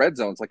because their red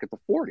zone's like at the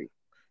 40.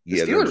 The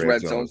Yeah, their Steelers' red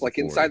red zone zone's is the like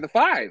 40. inside the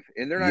 5,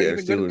 and they're not Yeah,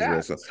 the even good at Steelers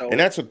red that. zone,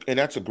 and So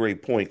that's a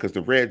great point because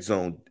the red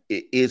zone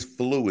is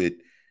fluid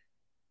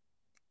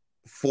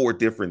for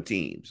different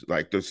teams.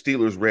 Like the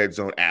Steelers red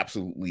zone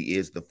absolutely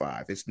is the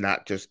 5. It's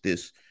not just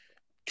this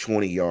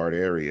 20-yard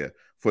area.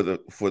 For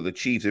the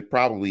Chiefs, it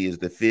probably is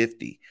the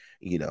 50.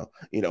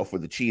 For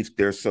the Chiefs,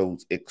 they're so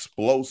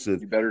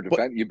explosive. you better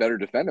But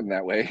defend them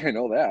that way. I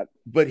know that.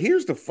 but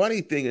here's the funny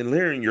thing in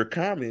hearing your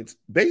comments.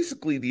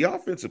 Basically, the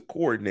offensive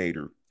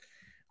coordinator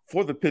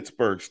for the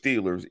Pittsburgh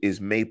Steelers is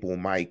Maple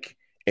Mike,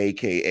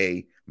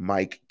 aka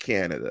Mike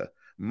Canada.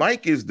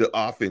 Mike is the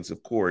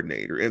offensive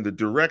coordinator, and the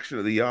direction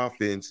of the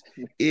offense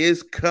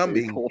is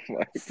coming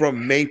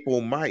from Maple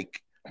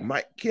Mike,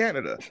 Mike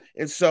Canada.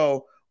 And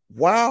so,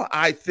 while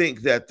I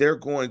think that they're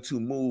going to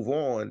move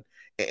on,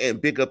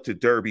 and big up to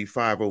Derby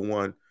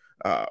 501,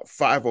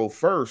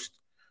 501st,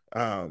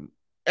 and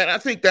I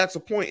think that's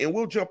a point, and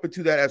we'll jump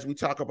into that as we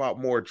talk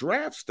about more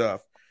draft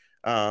stuff.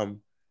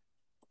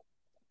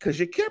 Because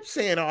you kept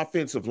saying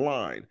offensive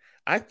line.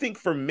 I think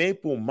for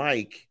Maple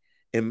Mike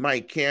and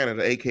Mike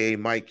Canada, aka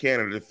Mike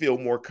Canada, to feel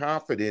more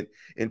confident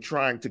in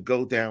trying to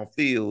go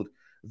downfield,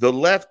 the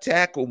left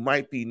tackle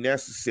might be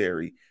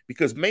necessary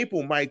because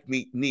Maple Mike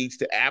needs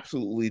to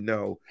absolutely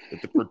know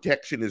that the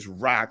protection is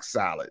rock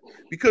solid.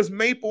 Because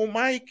Maple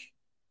Mike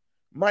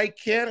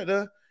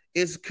Canada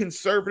is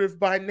conservative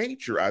by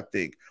nature, I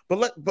think.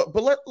 But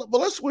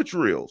let's switch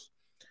reels.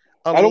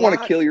 I don't want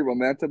to kill your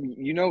momentum.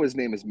 You know his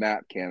name is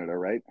Matt Canada,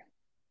 right?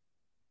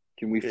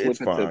 Can we flip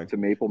it to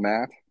Maple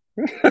Matt?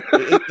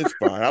 It's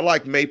fine. I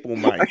like Maple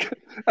Mike.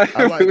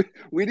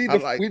 We need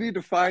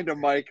to find a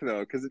Mike though,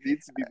 because it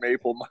needs to be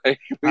Maple Mike.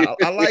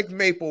 I like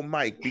Maple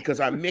Mike because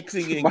I'm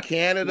mixing in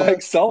Canada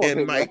Mike Sullivan,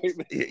 and Mike.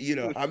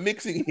 Right? I'm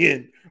mixing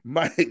in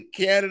Mike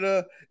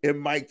Canada and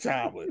Mike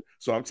Tomlin.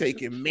 So I'm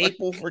taking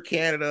Maple for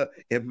Canada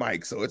and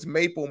Mike. So it's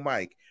Maple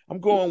Mike. I'm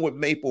going with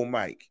Maple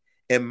Mike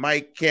and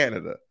Mike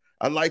Canada.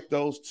 I like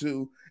those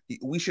two.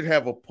 We should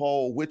have a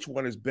poll. Which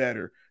one is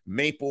better,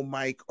 Maple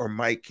Mike or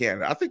Mike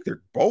Canada? I think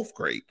they're both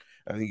great.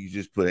 I think you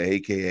just put an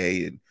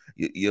AKA and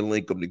you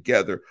link them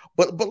together.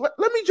 But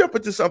let me jump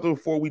into something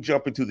before we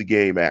jump into the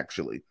game,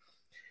 actually.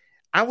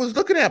 I was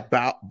looking at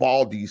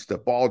Baldy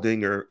stuff.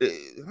 Baldinger.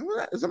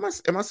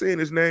 Am I saying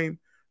his name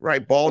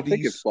right? Baldy's. I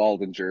think it's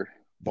Baldinger.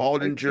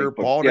 Baldinger.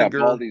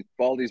 Yeah,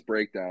 Baldy's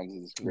breakdowns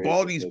is great.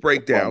 Baldy's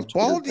breakdowns.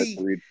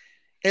 Baldy.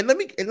 And let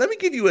me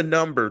give you a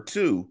number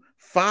too.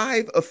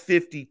 5 of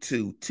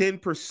 52,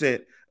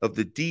 10% of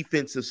the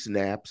defensive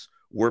snaps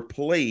were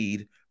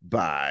played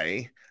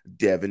by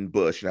Devin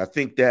Bush. And I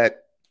think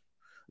that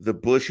the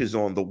Bush is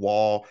on the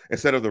wall.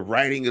 Instead of the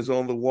writing is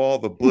on the wall,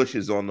 the Bush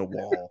is on the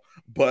wall.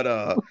 But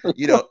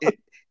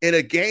in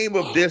a game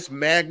of this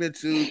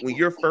magnitude, when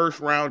your first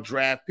round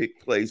draft pick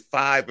plays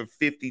 5 of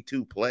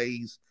 52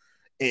 plays,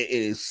 it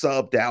is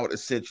subbed out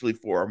essentially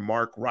for a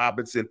Mark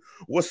Robinson.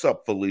 What's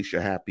up,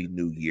 Felicia? Happy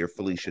New Year,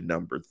 Felicia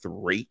number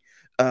 3.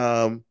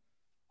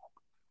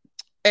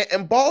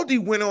 And Baldy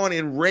went on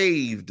and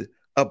raved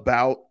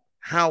about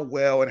how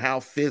well and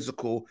how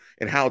physical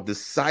and how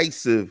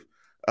decisive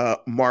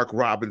Mark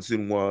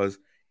Robinson was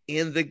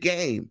in the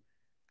game.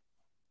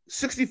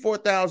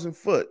 64,000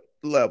 foot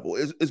level.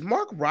 Is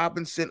Mark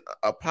Robinson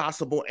a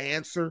possible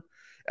answer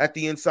at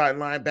the inside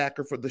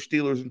linebacker for the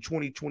Steelers in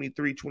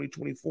 2023,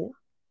 2024?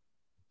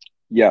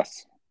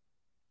 Yes.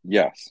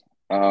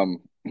 Let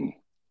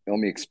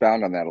me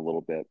expound on that a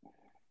little bit.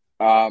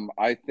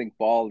 I think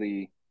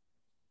Baldy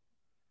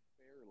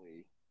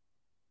fairly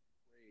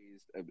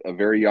raised a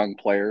very young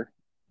player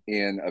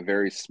in a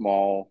very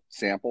small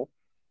sample.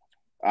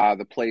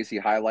 The plays he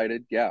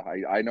highlighted,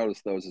 I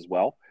noticed those as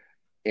well.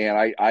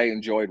 And I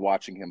enjoyed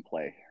watching him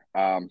play.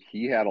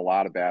 He had a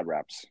lot of bad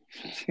reps.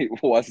 It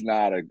was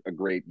not a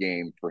great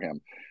game for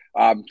him.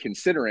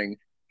 Considering,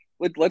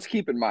 let's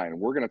keep in mind,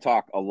 we're going to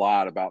talk a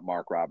lot about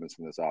Mark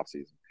Robinson this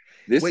offseason.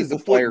 This is a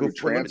player who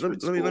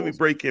transferred. Let me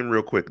break in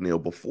real quick, Neil.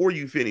 Before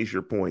you finish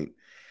your point,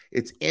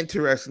 it's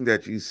interesting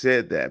that you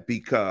said that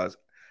because,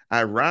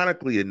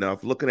 ironically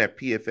enough, looking at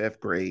PFF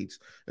grades,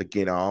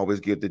 again, I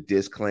always give the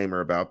disclaimer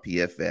about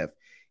PFF.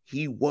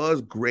 He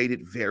was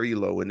graded very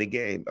low in the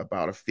game,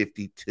 about a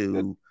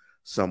 52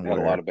 somewhere.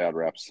 Had a lot of bad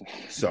reps.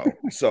 So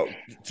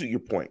to your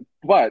point,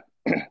 but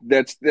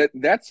that's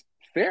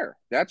fair.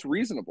 That's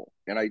reasonable,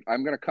 and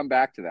I'm going to come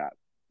back to that.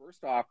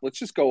 First off, let's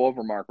just go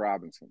over Mark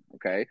Robinson.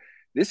 Okay,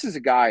 this is a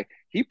guy.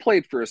 He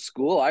played for a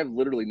school I've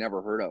literally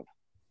never heard of.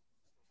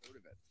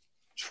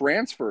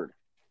 Transferred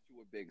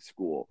to a big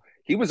school.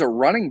 He was a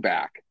running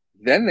back.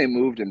 Then they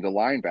moved him to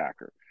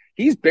linebacker.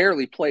 He's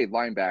barely played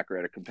linebacker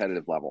at a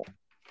competitive level.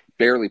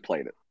 Barely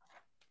played it.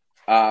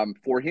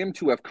 For him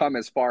to have come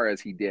as far as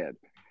he did,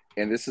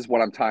 and this is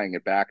what I'm tying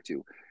it back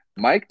to,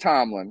 Mike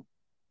Tomlin,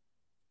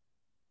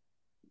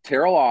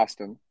 Terrell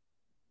Austin,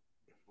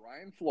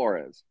 Brian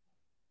Flores,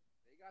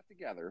 they got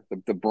together,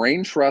 the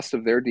brain trust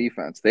of their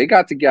defense, they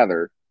got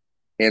together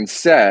and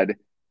said,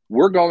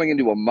 we're going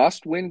into a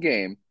must-win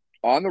game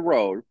on the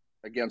road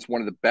against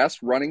one of the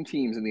best running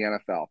teams in the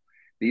NFL.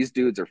 These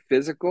dudes are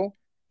physical.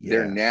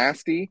 They're Yes.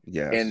 nasty, and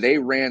Yes. they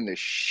ran the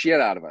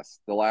shit out of us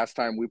the last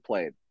time we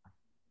played.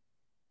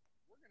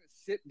 We're going to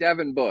sit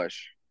Devin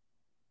Bush.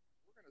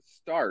 We're going to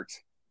start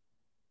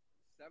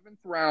seventh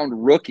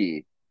round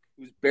rookie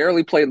who's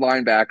barely played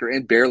linebacker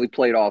and barely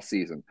played all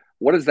season.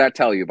 What does that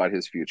tell you about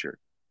his future?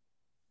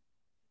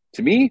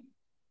 To me,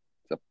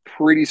 it's a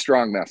pretty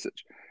strong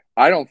message.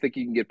 I don't think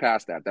you can get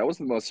past that. That was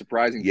the most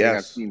surprising thing I've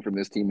Yes. seen from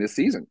this team this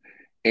season.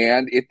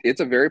 And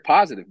it's a very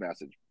positive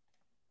message.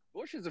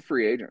 Bush is a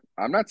free agent.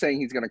 I'm not saying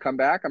he's going to come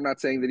back. I'm not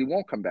saying that he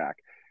won't come back.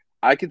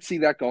 I could see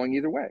that going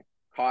either way.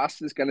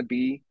 Cost is going to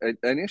be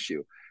an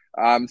issue.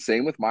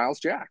 Same with Miles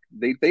Jack.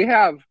 They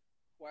have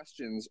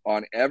questions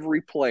on every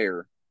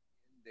player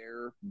in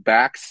their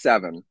back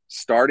seven,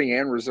 starting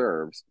and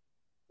reserves,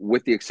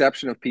 with the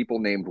exception of people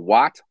named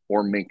Watt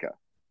or Minka.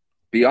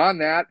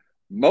 Beyond that,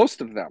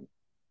 most of them,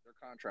 their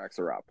contracts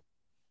are up.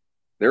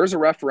 There's a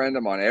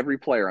referendum on every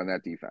player on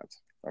that defense.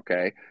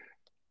 Okay.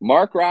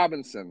 Mark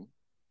Robinson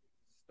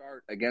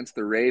start against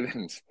the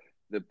Ravens,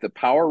 the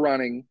power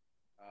running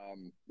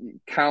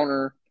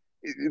counter.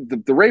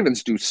 The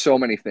Ravens do so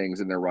many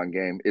things in their run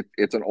game.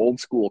 It's an old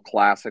school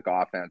classic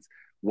offense.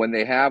 When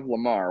they have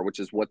Lamar, which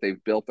is what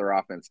they've built their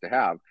offense to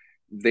have,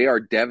 they are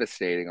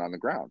devastating on the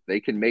ground. They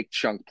can make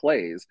chunk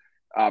plays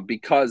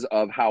because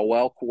of how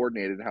well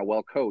coordinated and how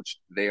well coached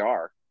they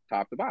are,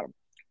 top to bottom.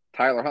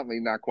 Tyler Huntley,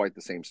 not quite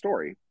the same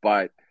story,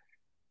 but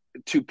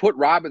to put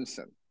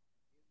Robinson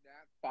in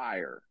that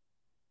fire,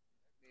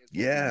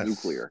 Yes.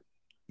 nuclear.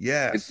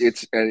 Yes.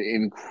 It's an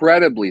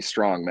incredibly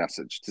strong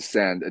message to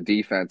send a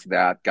defense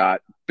that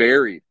got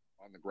buried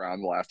on the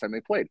ground the last time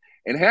they played,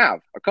 and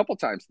have a couple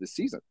times this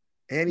season.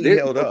 And he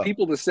held For up.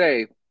 people to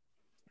say,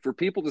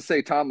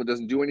 Tomlin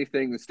doesn't do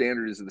anything, the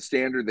standard is the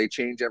standard, they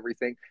change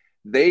everything.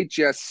 They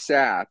just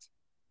sat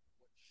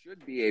what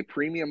should be a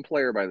premium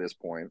player by this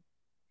point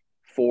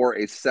for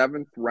a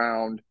seventh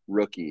round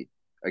rookie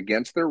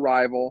against their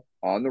rival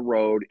on the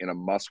road in a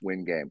must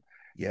win game.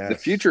 The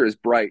Yes. future is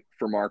bright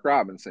for Mark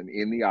Robinson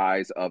in the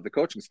eyes of the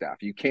coaching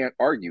staff. You can't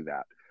argue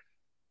that.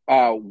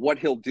 What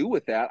he'll do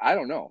with that, I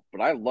don't know,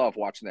 but I love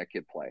watching that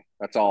kid play.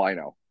 That's all I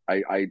know.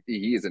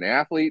 He is an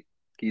athlete.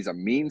 He's a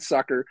mean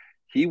sucker.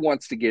 He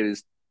wants to get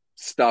his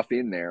stuff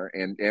in there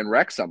and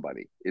wreck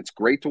somebody. It's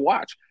great to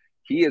watch.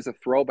 He is a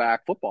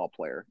throwback football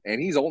player,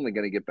 and he's only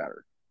going to get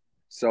better.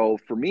 So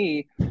for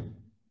me,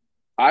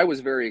 I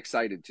was very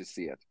excited to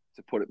see it,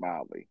 to put it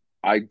mildly.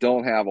 I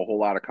don't have a whole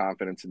lot of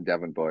confidence in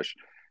Devin Bush.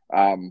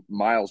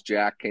 Miles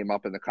Jack came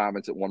up in the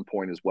comments at one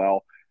point as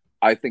well.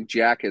 I think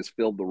Jack has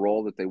filled the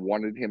role that they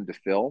wanted him to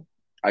fill.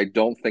 I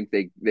don't think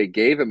they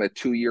gave him a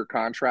 2-year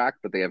contract,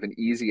 but they have an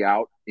easy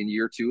out in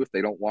year 2 if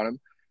they don't want him.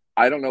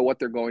 I don't know what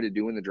they're going to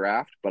do in the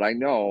draft, but I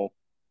know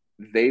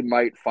they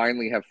might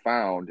finally have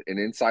found an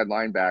inside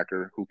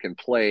linebacker who can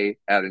play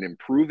at an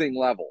improving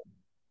level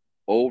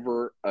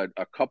over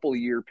a couple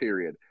year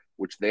period,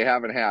 which they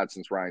haven't had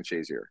since Ryan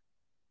Shazier.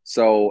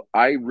 So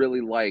I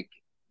really like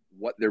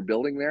what they're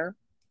building there.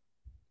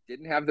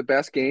 Didn't have the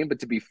best game, but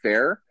to be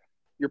fair,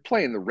 you're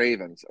playing the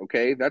Ravens,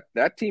 okay?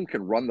 That team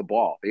can run the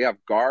ball. They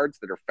have guards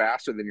that are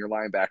faster than your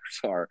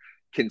linebackers are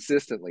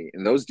consistently,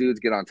 and those dudes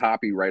get on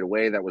top of you right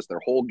away. That was their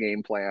whole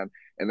game plan,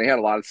 and they had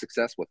a lot of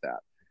success with that.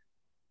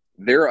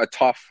 They're a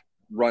tough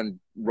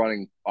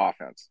running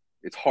offense.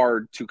 It's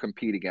hard to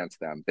compete against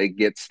them. They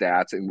get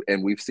stats,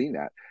 and we've seen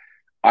that.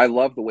 I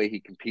love the way he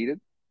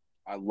competed.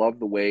 I love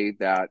the way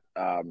that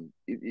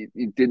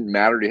it didn't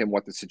matter to him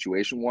what the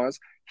situation was.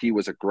 He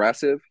was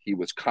aggressive. He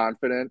was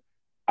confident.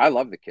 I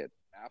love the kid.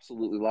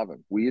 Absolutely love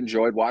him. We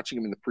enjoyed watching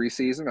him in the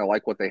preseason. I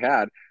like what they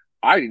had.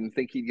 I didn't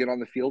think he'd get on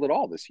the field at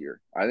all this year.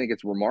 I think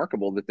it's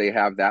remarkable that they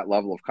have that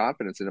level of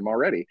confidence in him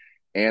already.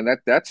 And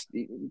that's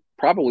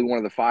probably one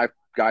of the 5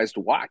 guys to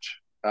watch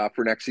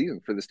for next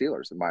season for the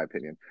Steelers, in my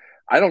opinion.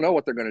 I don't know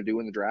what they're going to do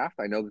in the draft.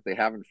 I know that they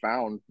haven't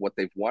found what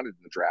they've wanted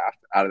in the draft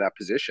out of that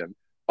position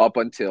up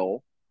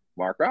until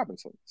Mark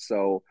Robinson.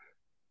 So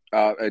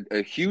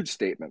a huge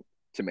statement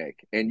to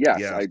make. And yes,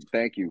 Yes. I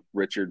thank you,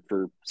 Richard,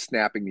 for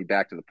snapping me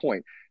back to the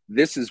point.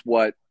 This is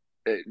what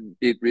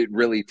it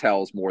really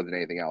tells more than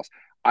anything else.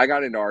 I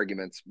got into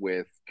arguments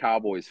with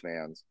Cowboys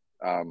fans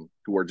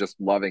who are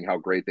just loving how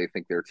great they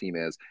think their team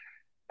is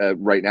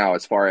right now,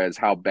 as far as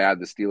how bad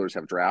the Steelers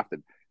have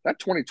drafted. That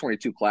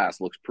 2022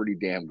 class looks pretty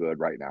damn good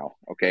right now.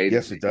 Okay.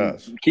 Yes, it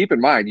does. Keep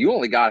in mind, you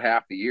only got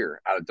half the year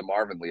out of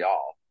DeMarvin Leal,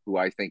 who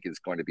I think is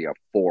going to be a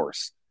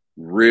force.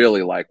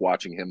 Really like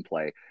watching him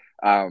play.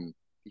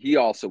 He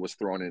also was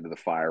thrown into the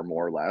fire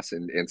more or less,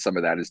 and some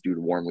of that is due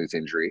to Wormley's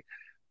injury.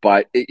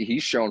 But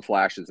he's shown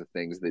flashes of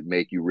things that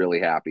make you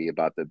really happy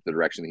about the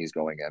direction that he's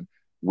going in.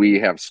 We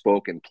have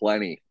spoken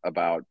plenty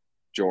about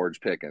George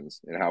Pickens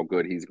and how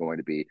good he's going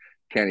to be.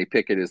 Kenny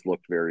Pickett has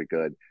looked very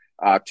good.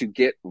 To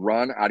get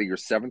run out of your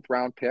 7th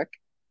round pick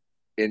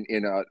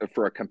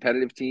for a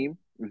competitive team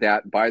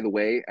that, by the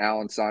way,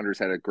 Alan Saunders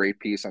had a great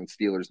piece on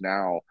Steelers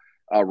Now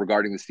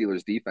regarding the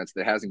Steelers defense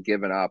that hasn't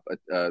given up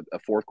a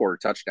fourth quarter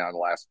touchdown the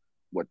last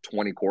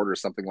 20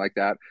 quarters, something like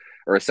that,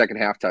 or a second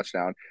half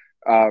touchdown.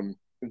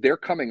 they're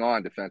coming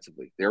on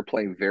defensively. They're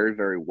playing very,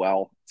 very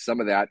well. Some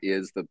of that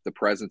is the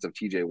presence of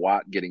TJ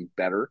Watt getting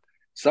better.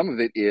 Some of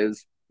it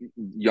is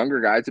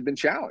younger guys have been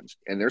challenged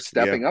and they're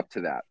Yeah. stepping up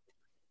to that.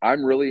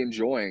 I'm really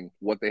enjoying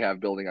what they have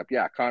building up.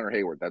 Yeah, Connor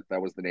Hayward,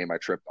 that was the name I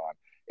tripped on.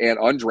 And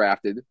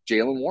undrafted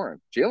Jaylen Warren.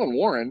 Jaylen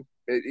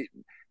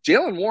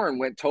Warren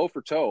went toe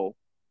to toe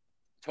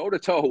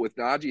with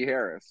Najee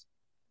Harris.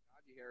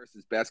 Najee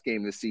Harris's best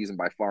game this season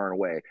by far and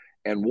away.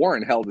 And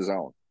Warren held his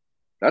own.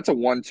 That's a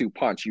 1-2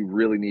 punch you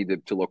really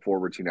need to look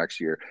forward to next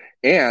year.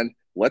 And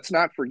let's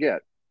not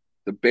forget,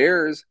 the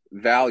Bears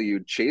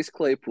valued Chase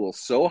Claypool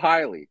so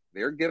highly,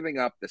 they're giving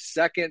up the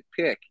second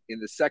pick in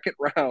the second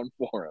round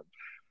for him.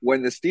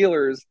 When the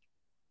Steelers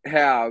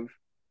have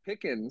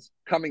Pickens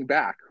coming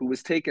back, who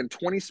was taken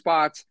 20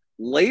 spots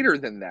later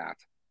than that,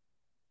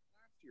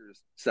 last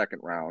year's second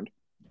round,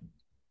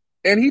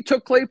 and he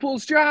took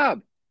Claypool's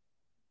job.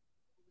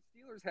 The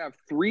Steelers have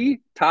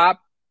 3 top,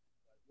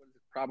 what is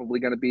it probably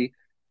going to be,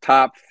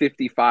 top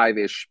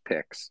 55-ish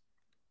picks.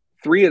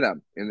 3 of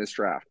them in this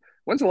draft.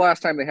 When's the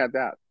last time they had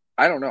that?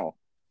 I don't know.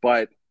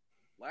 But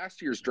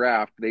last year's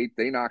draft, they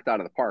knocked out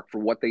of the park for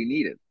what they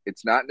needed.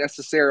 It's not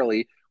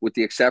necessarily, with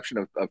the exception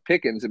of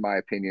Pickens, in my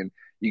opinion,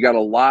 you got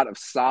a lot of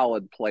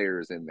solid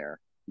players in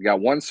there. You got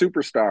one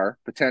superstar,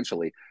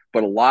 potentially,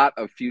 but a lot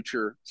of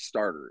future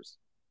starters.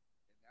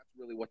 And that's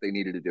really what they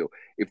needed to do.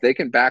 If they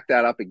can back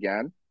that up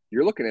again,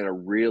 you're looking at a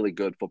really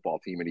good football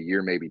team in a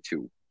year, maybe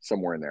 2.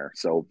 Somewhere in there.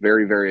 So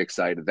very, very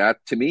excited.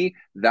 That, to me,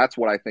 that's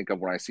what I think of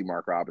when I see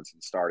Mark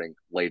Robinson starting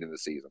late in the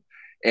season.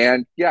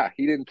 And yeah,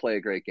 he didn't play a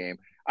great game.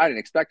 I didn't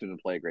expect him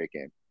to play a great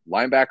game.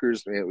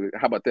 Linebackers,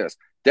 how about this?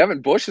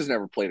 Devin Bush has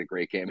never played a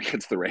great game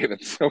against the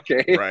Ravens.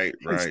 Okay. Right.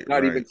 It's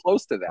not even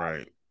close to that.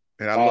 Right.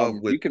 And I love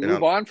you can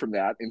move on from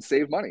that and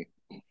save money.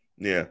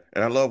 Yeah.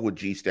 And I love what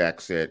G Stack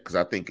said, because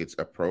I think it's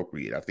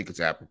appropriate. I think it's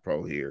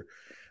apropos here.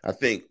 I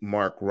think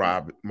Mark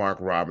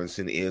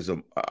Robinson is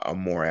a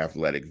more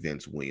athletic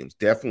Vince Williams.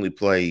 Definitely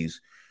plays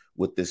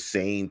with the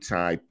same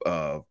type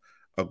of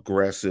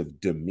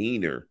aggressive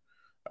demeanor.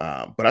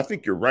 But I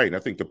think you're right. I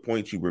think the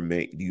points you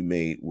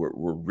made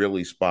were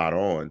really spot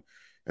on.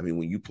 I mean,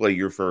 when you play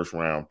your first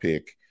round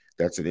pick,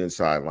 that's an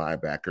inside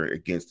linebacker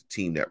against a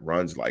team that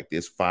runs like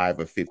this, 5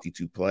 of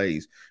 52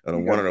 plays.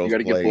 And one of those you got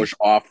to get Bush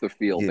off the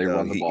field. They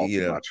run the ball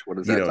too much. What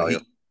does that tell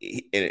you?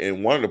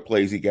 And one of the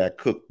plays he got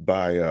cooked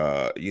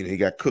by he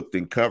got cooked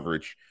in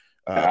coverage.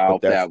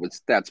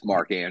 That's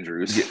Mark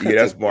Andrews. Yeah,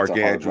 that's Mark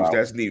Andrews.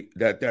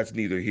 That's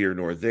neither here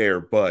nor there,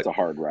 but it's a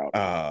hard route.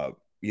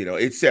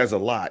 It says a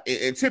lot.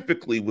 And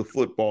typically with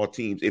football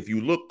teams, if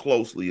you look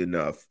closely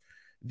enough,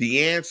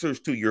 the answers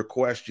to your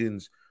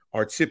questions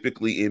are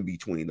typically in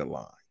between the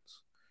lines.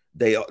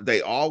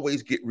 They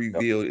always get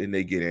revealed and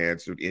they get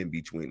answered in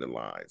between the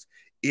lines.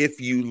 If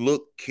you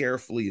look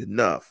carefully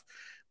enough.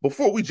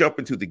 Before we jump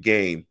into the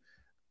game,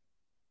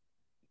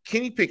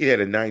 Kenny Pickett had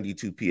a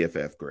 92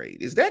 PFF grade.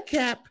 Is that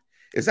cap?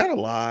 Is that a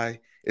lie?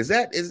 Is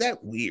that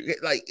weird?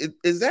 Like,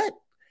 is that,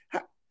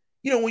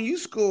 when you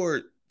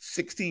scored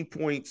 16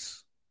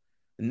 points,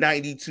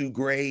 92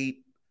 grade,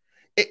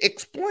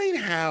 explain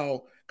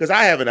how, because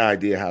I have an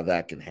idea how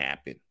that can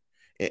happen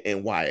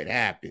and why it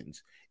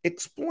happens.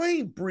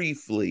 Explain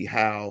briefly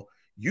how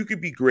you could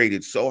be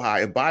graded so high.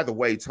 And by the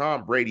way,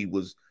 Tom Brady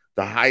was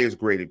the highest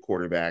graded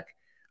quarterback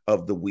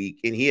of the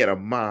week, and he had a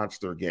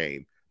monster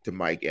game to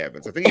Mike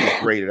Evans. I think he was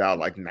graded out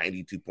like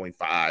 92.5.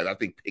 I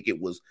think Pickett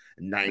was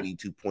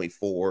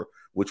 92.4,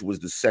 which was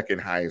the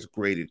second highest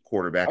graded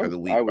quarterback of the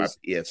week by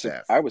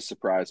PFF. I was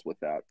surprised with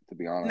that, to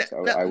be honest. I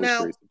was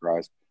pretty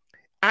surprised.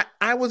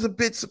 I was a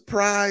bit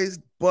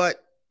surprised,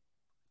 but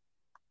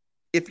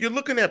if you're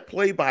looking at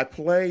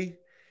play-by-play,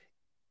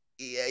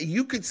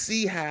 you could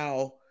see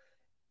how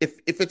if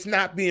it's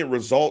not being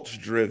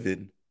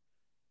results-driven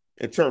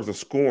in terms of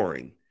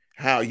scoring,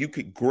 how you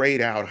could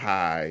grade out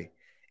high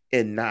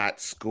and not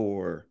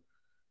score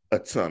a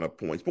ton of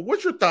points. But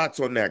what's your thoughts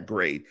on that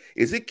grade?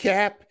 Is it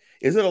cap?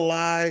 Is it a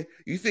lie?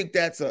 You think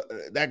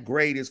that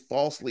grade is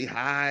falsely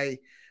high?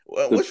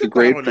 What's your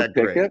thought on that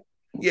grade?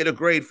 Yeah, the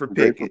grade for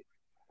Pickett.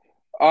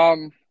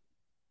 I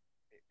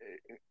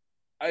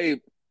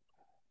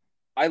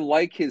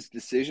like his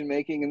decision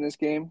making in this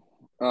game.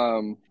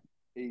 The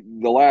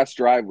last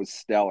drive was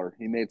stellar.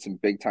 He made some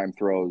big time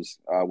throws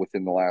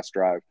within the last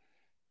drive.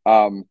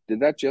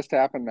 Did that just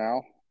happen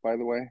now, by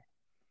the way?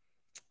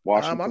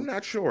 Washington? I'm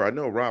not sure. I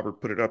know Robert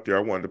put it up there.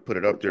 I wanted to put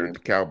it up there that the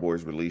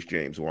Cowboys released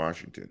James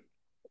Washington.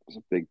 I was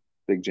a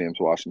big James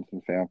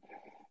Washington fan.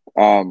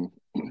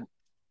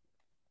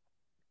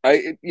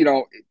 I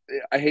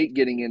hate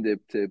getting into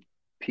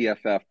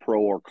PFF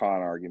pro or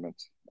con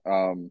arguments.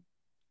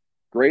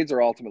 Grades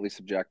are ultimately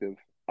subjective.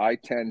 I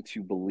tend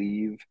to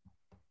believe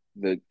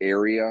the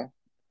area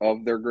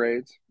of their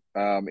grades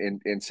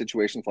in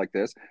situations like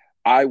this.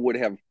 I would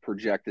have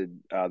projected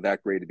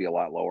that grade to be a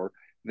lot lower.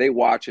 They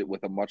watch it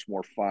with a much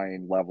more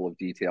fine level of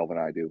detail than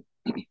I do.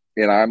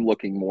 And I'm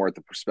looking more at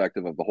the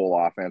perspective of the whole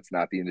offense,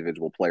 not the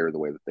individual player the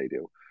way that they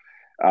do.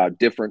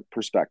 Different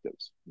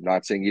perspectives. I'm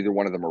not saying either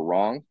one of them are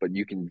wrong, but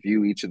you can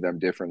view each of them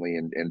differently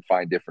and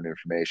find different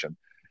information.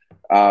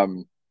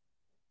 Um,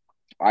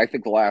 I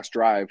think the last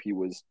drive he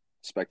was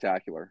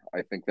spectacular.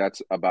 I think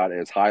that's about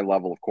as high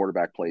level of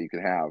quarterback play you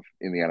can have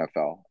in the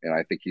NFL, and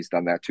I think he's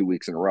done that 2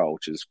 weeks in a row,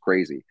 which is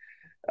crazy.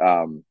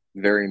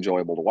 Very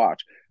enjoyable to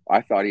watch.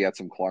 I thought he had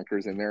some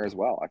clunkers in there as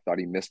well. I thought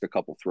he missed a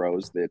couple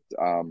throws that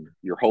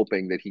you're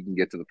hoping that he can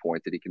get to the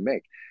point that he can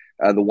make.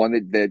 The one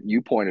that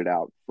you pointed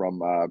out from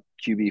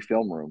QB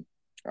Film Room,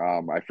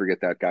 I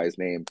forget that guy's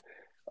name.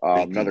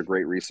 Another KT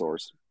great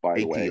resource, by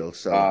the way.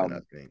 O'Sullivan,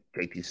 I think.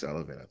 KT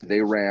Sullivan, I think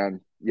They is.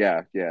 ran,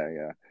 yeah.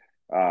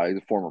 He's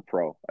a former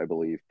pro, I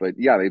believe. But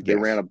yeah, they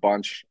ran Yes. a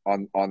bunch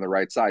on the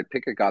right side.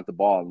 Pickett got the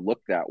ball and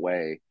looked that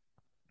way,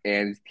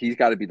 and he's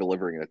got to be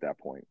delivering it at that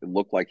point. It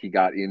looked like he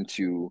got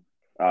into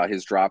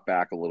his drop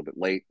back a little bit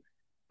late.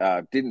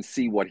 Didn't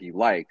see what he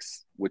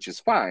likes, which is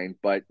fine,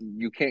 but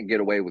you can't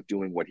get away with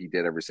doing what he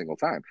did every single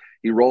time.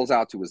 He rolls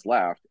out to his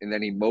left, and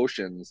then he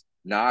motions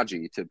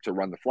Najee to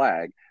run the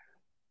flag.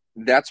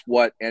 That's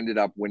what ended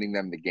up winning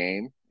them the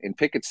game. And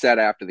Pickett said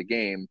after the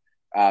game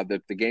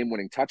that the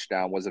game-winning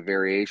touchdown was a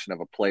variation of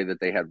a play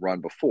that they had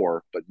run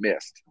before but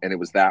missed, and it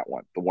was that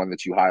one, the one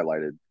that you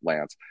highlighted,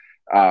 Lance.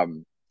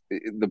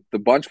 The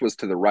bunch was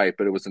to the right,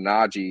 but it was a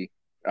Najee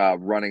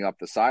running up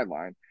the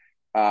sideline.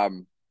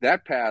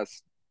 That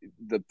pass,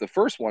 the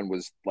first one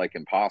was like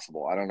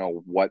impossible. I don't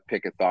know what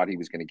Pickett thought he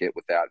was going to get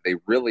with that. They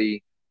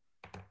really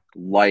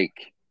like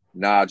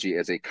Najee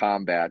as a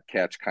combat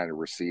catch kind of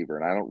receiver,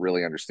 and I don't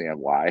really understand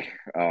why.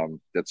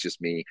 That's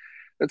just me.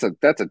 That's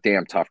a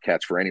damn tough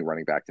catch for any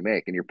running back to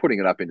make, and you're putting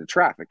it up into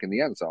traffic in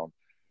the end zone.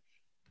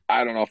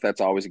 I don't know if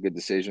that's always a good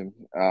decision.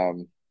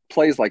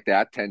 Plays like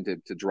that tend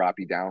to drop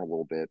you down a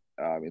little bit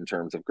in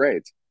terms of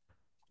grades.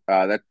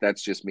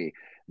 That's just me.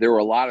 There were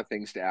a lot of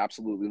things to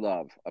absolutely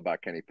love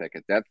about Kenny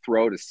Pickett. That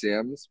throw to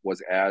Sims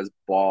was as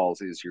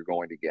balls as you're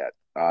going to get.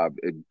 A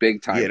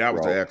big Yeah, time that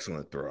was an throw.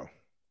 excellent throw.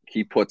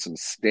 He put some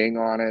sting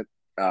on it,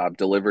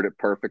 delivered it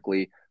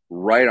perfectly,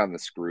 right on the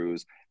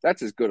screws.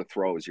 That's as good a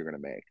throw as you're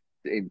going to make.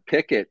 And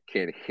Pickett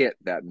can hit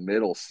that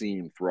middle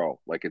seam throw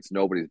like it's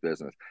nobody's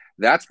business.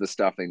 That's the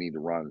stuff they need to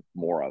run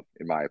more of,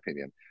 in my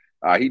opinion.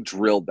 He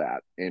drilled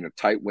that in a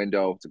tight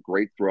window. It's a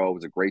great throw. It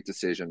was a great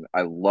decision.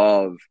 I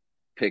love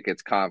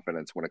Pickett's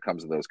confidence when it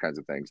comes to those kinds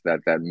of things.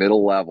 That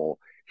middle level,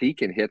 he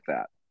can hit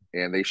that,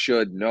 and they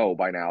should know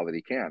by now that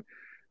he can.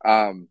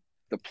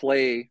 The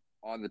play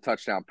on the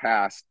touchdown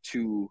pass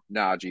to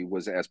Najee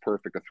was as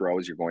perfect a throw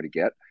as you're going to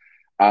get.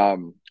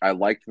 I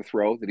liked the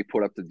throw that he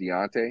put up to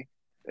Deontay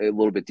a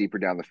little bit deeper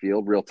down the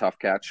field. Real tough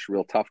catch,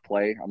 real tough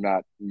play. I'm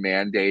not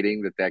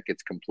mandating that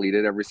gets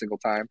completed every single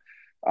time.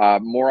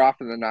 More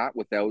often than not,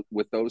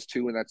 with those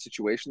two in that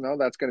situation, though,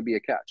 that's going to be a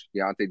catch.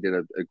 Deontay did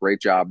a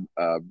great job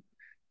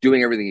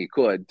doing everything he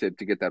could to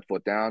get that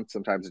foot down.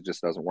 Sometimes it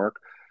just doesn't work.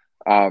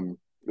 A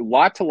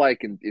lot to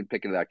like in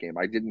picking that game.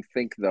 I didn't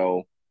think,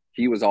 though,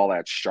 he was all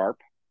that sharp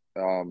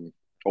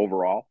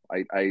overall.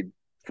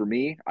 For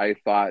me, I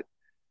thought,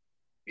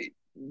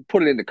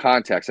 put it into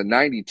context, a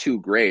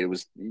 92 grade. It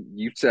was,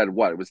 you said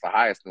what? It was the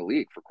highest in the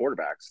league for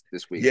quarterbacks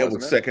this week, Yeah, with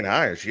wasn't it? second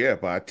highest, yeah,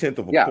 by a tenth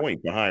of a Yeah,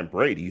 point behind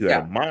Brady. You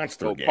had a yeah.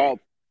 monster So game.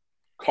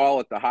 call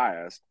it the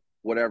highest,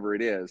 whatever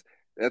it is.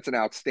 That's an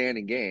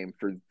outstanding game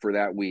for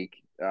that week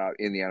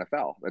in the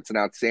NFL. That's an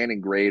outstanding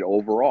grade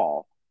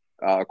overall,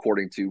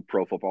 according to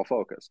Pro Football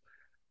Focus.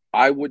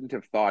 I wouldn't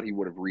have thought he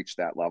would have reached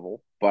that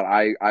level, but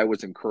I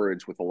was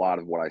encouraged with a lot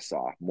of what I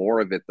saw.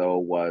 More of it, though,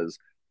 was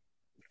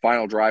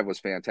final drive was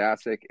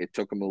fantastic. It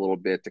took them a little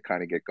bit to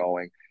kind of get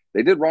going.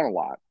 They did run a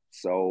lot,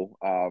 so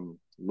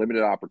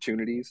limited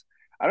opportunities.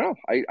 I don't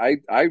know.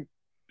 I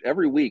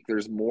every week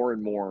there's more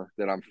and more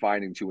that I'm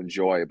finding to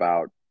enjoy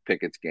about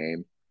Pickett's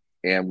game,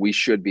 and we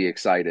should be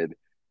excited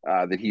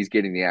that he's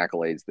getting the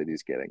accolades that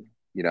he's getting.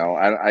 You know,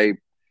 I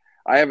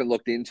haven't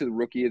looked into the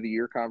Rookie of the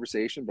Year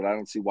conversation, but I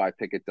don't see why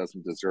Pickett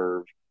doesn't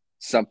deserve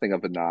something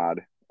of a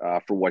nod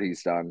for what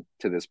he's done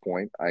to this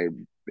point. I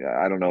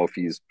don't know if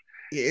he's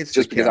It's the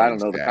just because I counting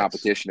don't know the stats.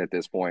 competition at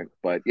this point,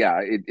 but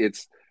yeah,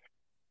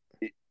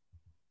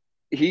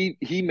 he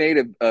made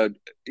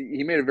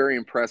he made a very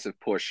impressive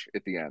push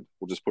at the end.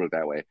 We'll just put it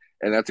that way,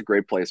 and that's a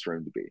great place for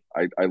him to be.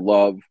 I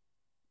love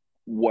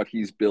what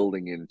he's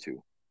building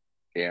into,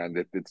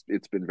 and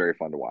it's been very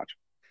fun to watch.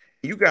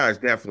 You guys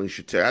definitely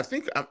should tell. I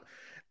think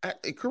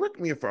correct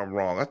me if I'm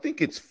wrong. I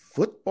think it's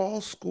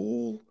football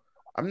school.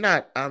 I'm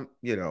not.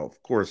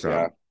 Of course,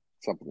 Yeah,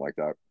 something like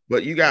that.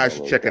 but you One guys of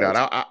should those check it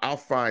out. guys. I'll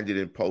find it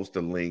and post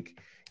a link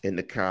in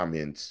the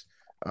comments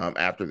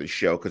after the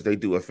show because they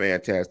do a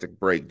fantastic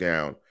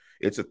breakdown.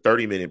 It's a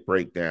 30-minute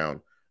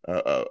breakdown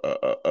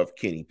of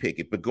Kenny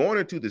Pickett. But going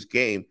into this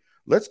game,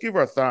 let's give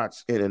our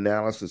thoughts and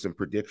analysis and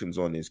predictions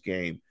on this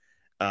game.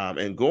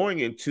 And going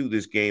into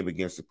this game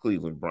against the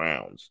Cleveland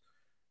Browns,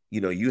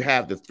 you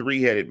have the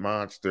three-headed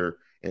monster.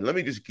 And let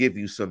me just give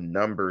you some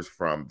numbers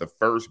from the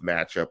first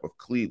matchup of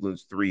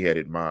Cleveland's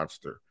three-headed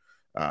monster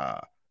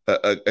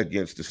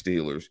against the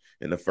Steelers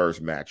in the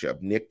first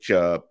matchup. Nick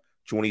Chubb,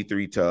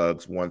 23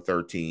 tugs,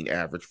 113,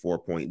 average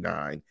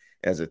 4.9.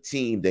 As a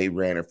team, they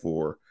ran it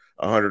for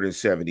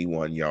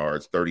 171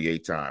 yards,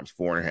 38 times,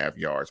 4.5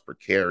 yards per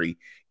carry.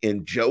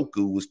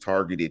 Njoku was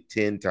targeted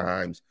 10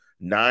 times,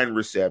 9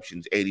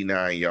 receptions,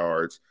 89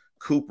 yards.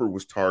 Cooper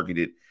was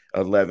targeted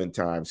 11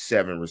 times,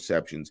 7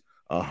 receptions,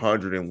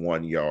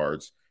 101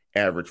 yards,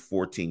 average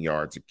 14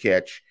 yards a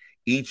catch.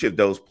 Each of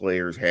those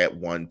players had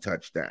 1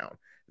 touchdown.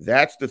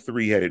 That's the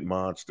three-headed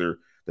monster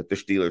that the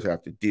Steelers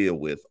have to deal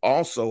with.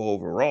 Also,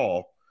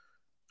 overall,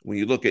 when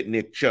you look at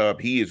Nick Chubb,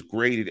 he is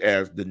graded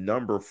as the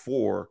number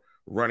 4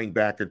 running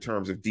back in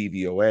terms of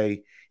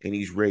DVOA, and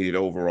he's rated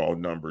overall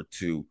number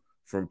 2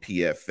 from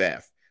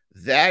PFF.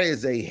 That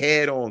is a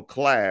head-on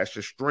clash,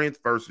 a strength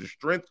versus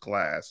strength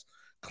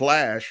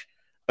clash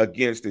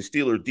against the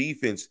Steelers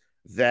defense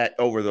that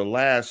over the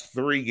last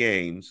 3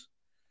 games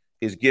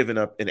is giving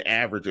up an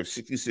average of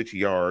 66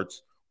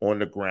 yards on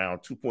the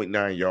ground,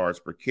 2.9 yards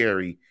per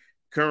carry.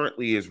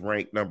 Currently is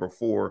ranked number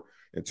 4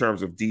 in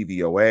terms of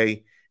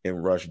DVOA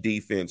and rush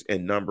defense,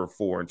 and number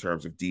 4 in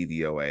terms of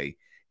DVOA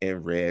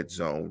and red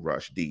zone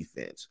rush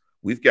defense.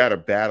 We've got a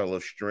battle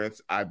of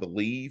strengths, I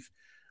believe.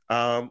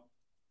 How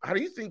do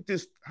you think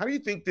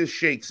this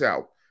shakes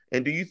out?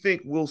 And do you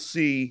think we'll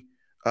see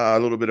a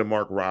little bit of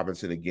Mark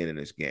Robinson again in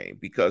this game?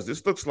 Because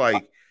this looks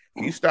like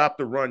if you stop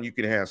the run, you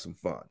can have some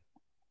fun.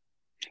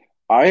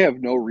 I have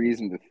no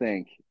reason to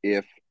think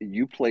if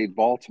you played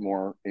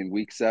Baltimore in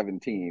week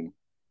 17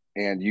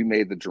 and you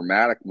made the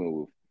dramatic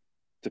move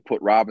to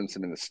put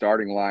Robinson in the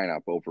starting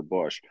lineup over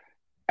Bush,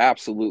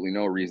 absolutely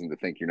no reason to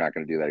think you're not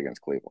going to do that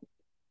against Cleveland.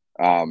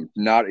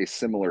 Not a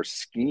similar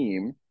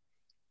scheme,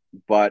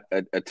 but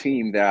a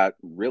team that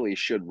really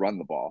should run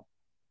the ball,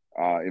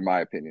 in my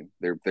opinion.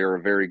 They're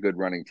a very good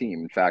running team.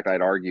 In fact,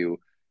 I'd argue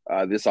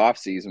this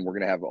offseason, we're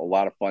going to have a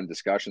lot of fun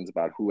discussions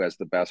about who has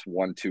the best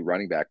 1-2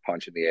 running back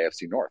punch in the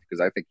AFC North,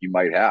 because I think you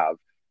might have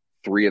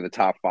 3 of the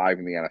top 5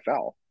 in the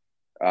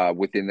NFL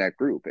within that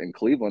group. And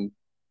Cleveland,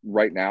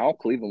 right now,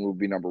 Cleveland would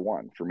be number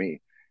 1 for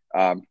me.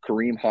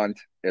 Kareem Hunt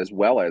as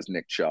well as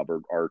Nick Chubb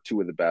are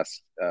 2 of the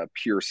best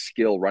pure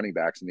skill running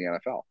backs in the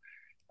NFL.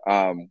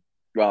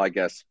 Well, I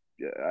guess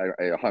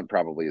Hunt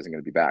probably isn't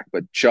going to be back,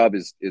 but Chubb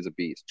is a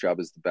beast. Chubb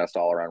is the best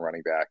all-around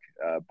running back,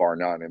 bar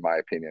none, in my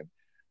opinion.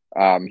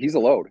 He's a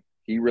load.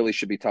 He really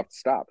should be tough to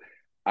stop.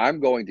 I'm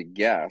going to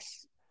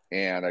guess,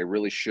 and I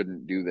really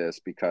shouldn't do this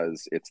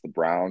because it's the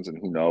Browns and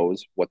who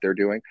knows what they're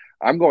doing.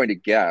 I'm going to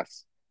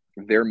guess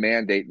their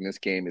mandate in this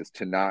game is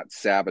to not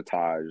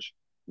sabotage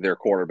their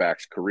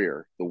quarterback's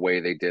career the way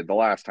they did the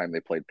last time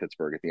they played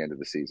Pittsburgh at the end of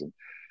the season.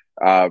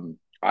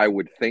 I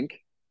would think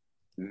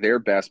their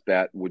best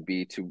bet would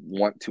be to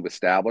want to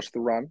establish the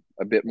run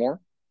a bit more.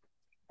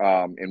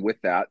 And with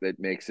that, it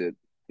makes it,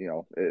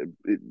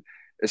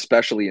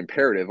 especially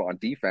imperative on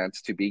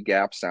defense to be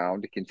gap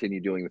sound, to continue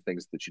doing the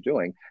things that you're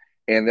doing.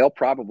 And they'll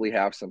probably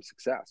have some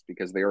success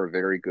because they are a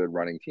very good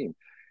running team.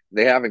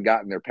 They haven't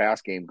gotten their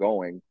pass game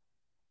going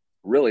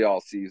really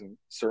all season,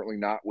 certainly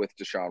not with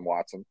Deshaun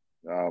Watson.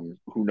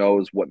 Who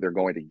knows what they're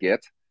going to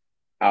get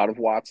out of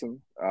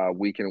Watson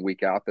week in and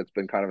week out. That's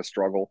been kind of a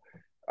struggle.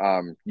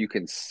 You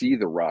can see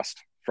the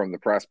rust from the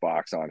press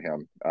box on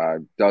him.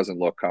 Doesn't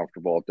look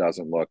comfortable.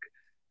 Doesn't look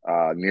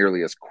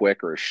nearly as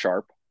quick or as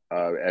sharp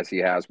as he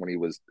has when he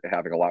was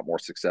having a lot more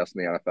success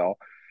in the NFL.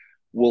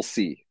 We'll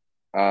see.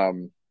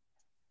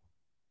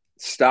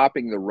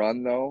 Stopping the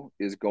run, though,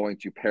 is going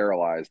to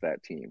paralyze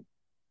that team.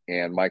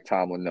 And Mike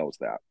Tomlin knows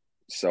that.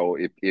 So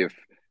if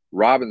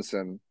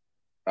Robinson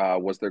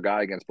was their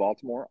guy against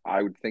Baltimore,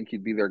 I would think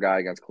he'd be their guy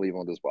against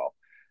Cleveland as well.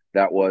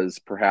 That was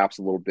perhaps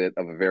a little bit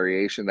of a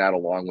variation, that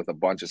along with a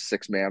bunch of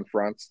 6-man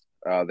fronts.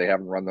 They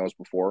haven't run those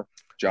before.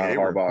 John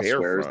Harbaugh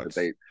swears fronts.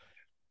 That they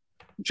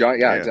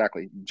 –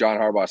 exactly. John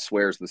Harbaugh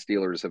swears the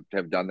Steelers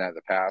have done that in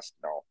the past.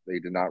 No, they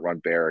did not run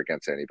bear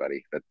against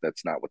anybody.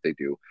 That's not what they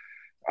do.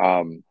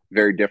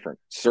 Very different.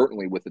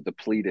 Certainly with the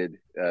depleted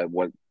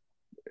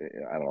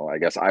I don't know, I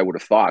guess I would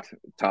have thought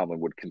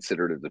Tomlin would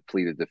consider it a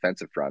depleted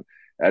defensive front.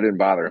 That didn't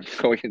bother him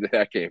going into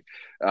that game.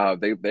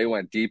 They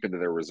went deep into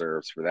their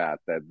reserves for that.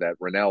 That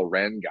Rennell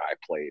Wren guy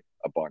played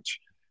a bunch.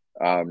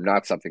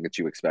 Not something that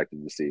you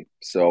expected to see.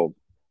 So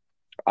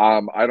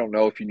I don't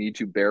know if you need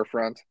to bear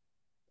front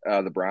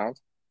the Browns.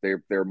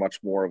 They're much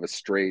more of a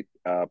straight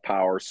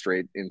power,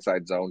 straight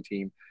inside zone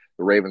team.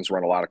 The Ravens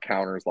run a lot of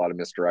counters, a lot of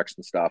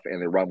misdirection stuff,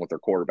 and they run with their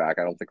quarterback.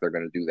 I don't think they're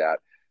going to do that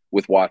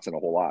with Watson a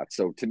whole lot.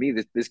 So to me,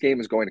 this game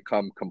is going to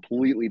come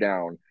completely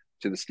down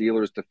to the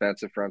Steelers'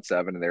 defensive front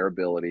seven and their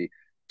ability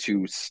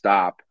to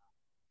stop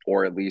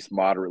or at least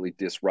moderately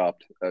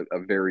disrupt a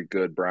very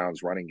good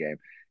Browns running game.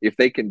 If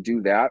they can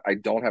do that, I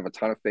don't have a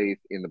ton of faith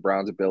in the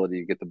Browns' ability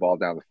to get the ball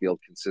down the field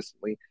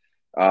consistently.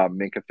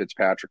 Minkah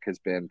Fitzpatrick has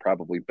been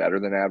probably better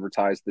than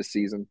advertised this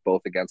season,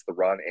 both against the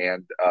run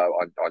and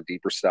on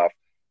deeper stuff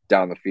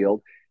down the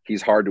field.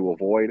 He's hard to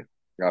avoid.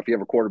 If you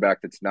have a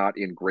quarterback that's not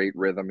in great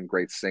rhythm and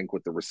great sync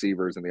with the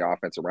receivers and the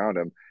offense around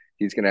him,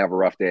 he's going to have a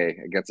rough day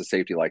against a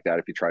safety like that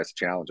if he tries to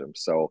challenge him.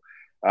 So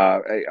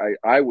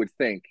I would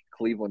think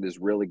Cleveland is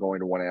really going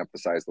to want to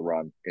emphasize the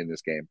run in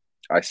this game.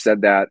 I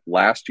said that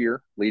last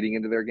year leading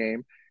into their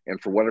game,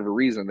 and for whatever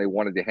reason, they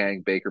wanted to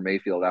hang Baker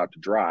Mayfield out to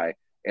dry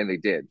and they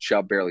did.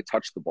 Chubb barely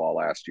touched the ball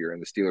last year,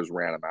 and the Steelers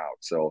ran him out.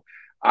 So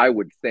I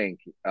would think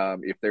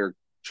if they're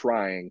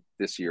trying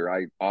this year,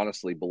 I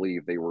honestly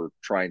believe they were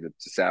trying to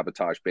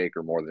sabotage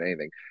Baker more than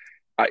anything.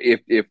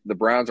 If the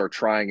Browns are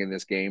trying in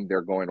this game,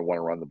 they're going to want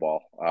to run the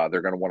ball.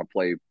 They're going to want to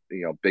play,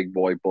 big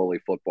boy bully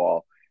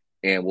football,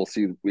 and we'll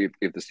see if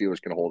the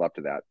Steelers can hold up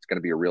to that. It's going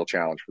to be a real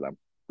challenge for them.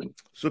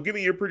 So give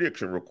me your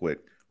prediction real quick.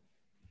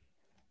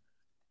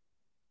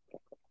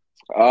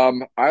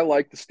 I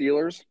like the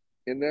Steelers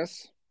in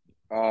this.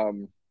 I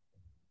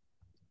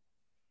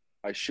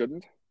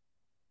shouldn't.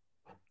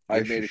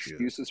 I've made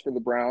excuses for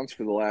the Browns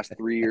for the last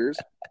 3 years,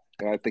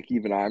 and I think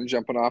even I'm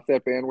jumping off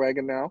that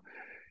bandwagon now.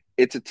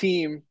 It's a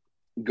team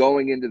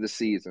going into the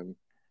season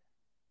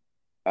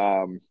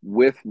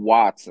with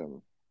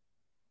Watson,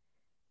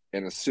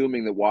 and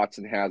assuming that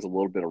Watson has a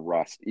little bit of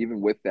rust.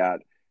 Even with that,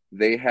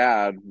 they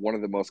had one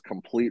of the most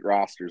complete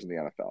rosters in the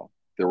NFL.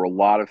 There were a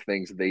lot of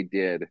things that they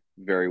did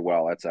very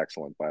well. That's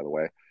excellent, by the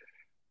way.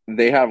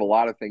 They have a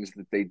lot of things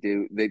that they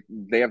do.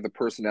 They have the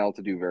personnel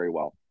to do very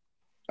well.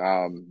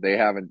 They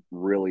haven't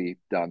really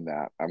done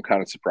that. I'm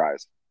kind of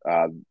surprised.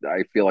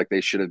 I feel like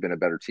they should have been a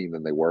better team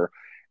than they were.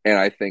 And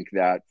I think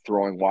that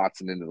throwing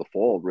Watson into the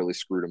fold really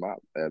screwed them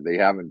up. They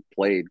haven't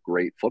played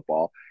great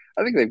football.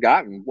 I think they've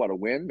gotten, a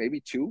win,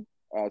 maybe two,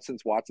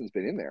 since Watson's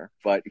been in there.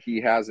 But he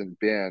hasn't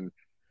been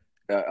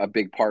a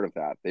big part of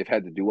that. They've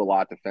had to do a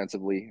lot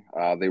defensively.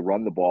 They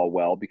run the ball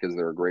well because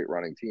they're a great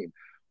running team.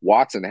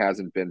 Watson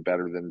hasn't been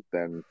better than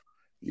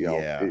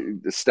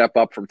the step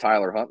up from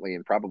Tyler Huntley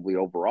and probably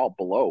overall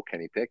below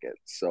Kenny Pickett.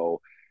 So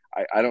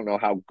I don't know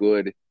how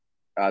good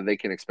they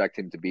can expect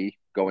him to be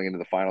going into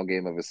the final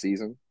game of a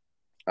season.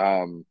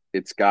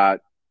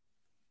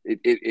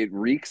 It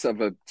reeks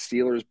of a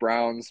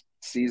Steelers-Browns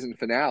season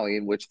finale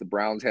in which the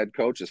Browns head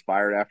coach is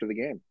fired after the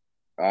game.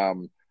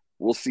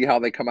 We'll see how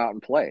they come out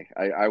and play.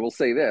 I will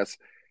say this.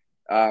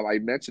 I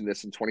mentioned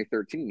this in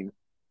 2013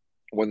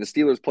 when the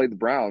Steelers played the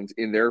Browns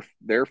in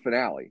their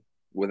finale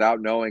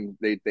without knowing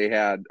they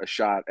had a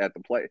shot at the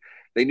play.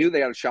 They knew they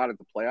had a shot at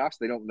the playoffs.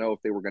 They don't know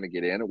if they were going to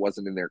get in. It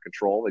wasn't in their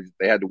control.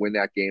 They had to win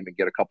that game and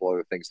get a couple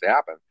other things to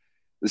happen.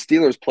 The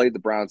Steelers played the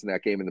Browns in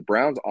that game, and the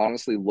Browns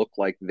honestly looked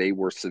like they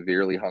were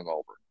severely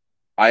hungover.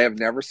 I have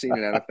never seen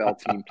an NFL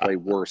team play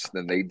worse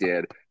than they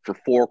did for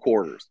 4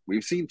 quarters.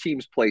 We've seen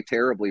teams play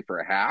terribly for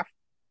a half,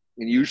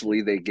 and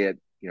usually they get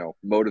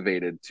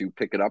motivated to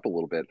pick it up a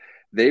little bit.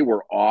 They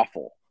were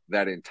awful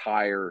that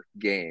entire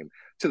game,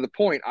 to the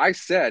point I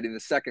said in the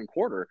second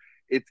quarter,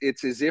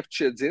 it's as if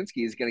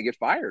Chudzinski is going to get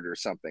fired or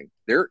something.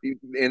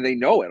 And they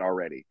know it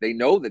already. They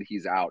know that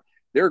he's out.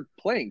 They're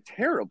playing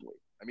terribly.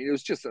 I mean, it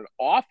was just an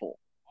awful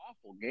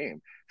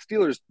game.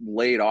 Steelers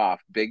laid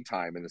off big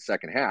time in the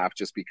second half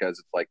just because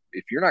it's like,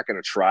 if you're not going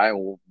to try,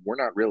 well, we're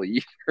not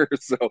really either.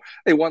 So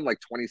they won like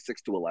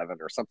 26-11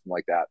 or something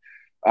like that.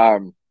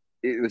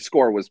 The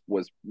score was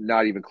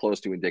not even close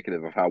to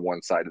indicative of how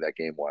one-sided that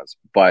game was.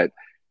 But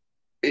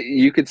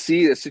you could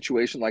see a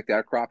situation like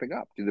that cropping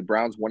up. Do the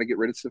Browns want to get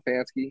rid of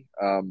Stefanski?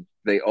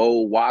 They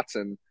owe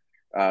Watson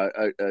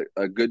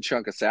a good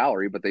chunk of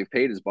salary, but they've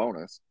paid his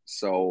bonus.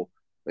 So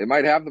they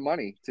might have the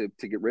money to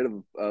get rid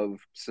of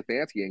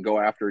Stefanski and go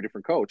after a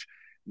different coach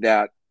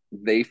that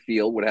they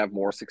feel would have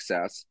more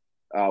success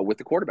with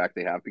the quarterback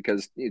they have,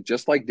 because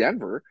just like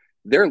Denver,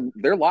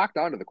 they're locked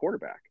onto the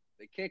quarterback.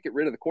 They can't get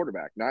rid of the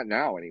quarterback, not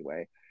now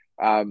anyway.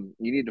 You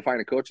need to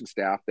find a coaching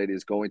staff that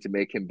is going to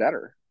make him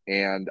better.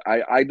 And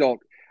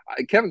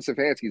Kevin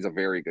Stefanski is a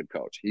very good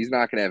coach. He's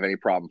not going to have any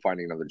problem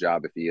finding another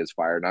job if he is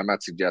fired. And I'm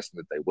not suggesting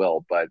that they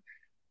will, but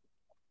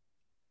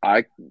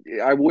I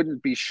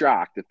wouldn't be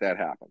shocked if that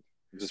happened.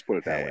 Just put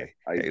it that way.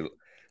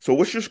 So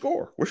what's your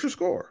score?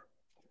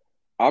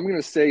 I'm going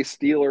to say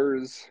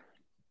Steelers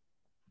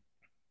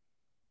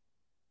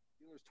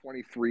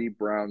 23,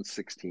 Browns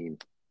 16.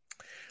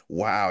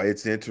 Wow,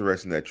 it's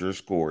interesting that your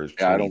score is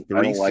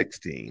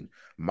 23-16.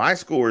 My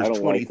score is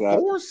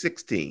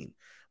 24-16.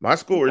 My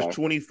score is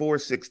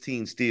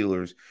 24-16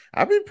 Steelers.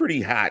 I've been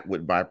pretty hot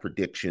with my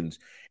predictions.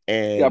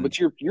 And yeah, but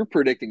you're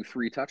predicting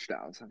 3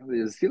 touchdowns.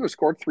 The Steelers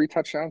scored 3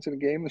 touchdowns in a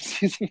game this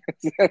season.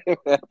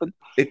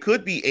 It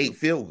could be 8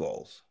 field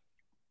goals.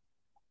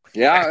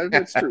 Yeah,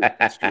 that's true.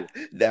 That's true.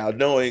 Now,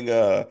 knowing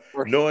the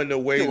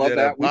way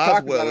that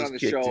Boswell has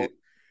kicked it.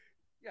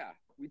 Yeah,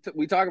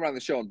 we talk about it on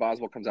the show, and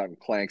Boswell comes out and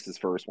clanks his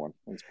first one.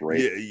 That's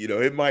great.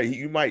 Yeah,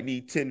 you might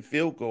need 10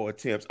 field goal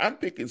attempts. I'm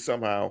picking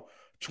somehow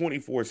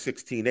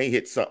 24-16. They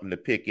hit something to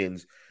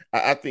Pickens.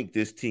 I think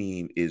this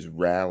team is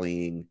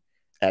rallying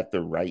at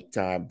the right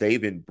time.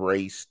 They've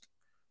embraced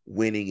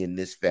winning in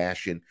this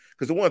fashion,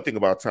 because the one thing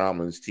about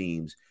Tomlin's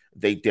teams,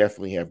 they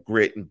definitely have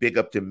grit. And big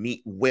up to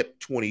Meat Whip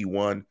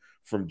 21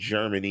 from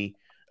Germany.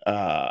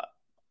 And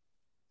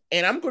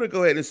I'm going to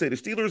go ahead and say the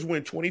Steelers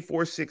win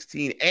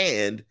 24-16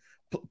 and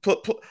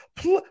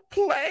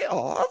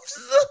playoffs.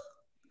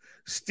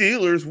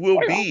 Steelers will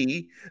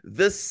be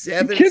the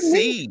 7th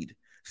seed.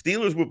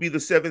 Steelers will be the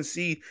 7th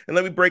seed. And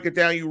let me break it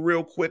down you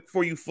real quick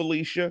for you,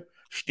 Felicia.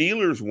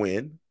 Steelers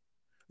win.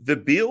 The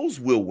Bills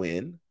will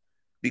win.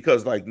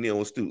 because, like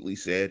Neil astutely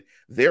said,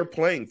 they're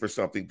playing for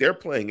something. They're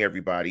playing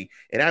everybody,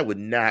 and I would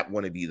not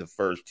want to be the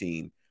first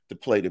team to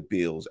play the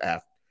Bills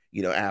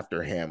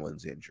after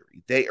Hamlin's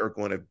injury. They are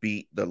going to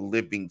beat the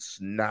living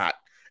snot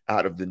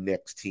out of the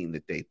next team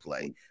that they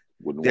play.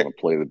 Wouldn't want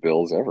to play the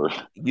Bills ever.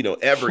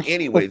 Ever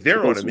anyway.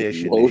 They're on a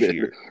mission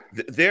loaded.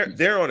 this year.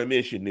 They're on a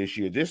mission this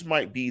year. This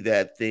might be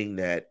that thing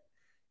that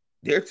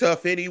they're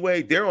tough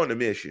anyway. They're on a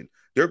mission.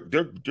 They're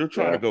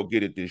trying to go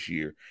get it this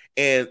year.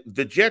 And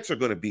the Jets are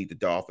going to beat the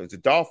Dolphins. The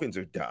Dolphins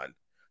are done.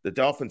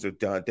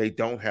 They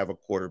don't have a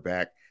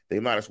quarterback. They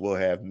might as well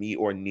have me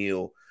or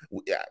Neil.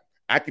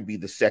 I could be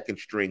the second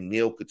string.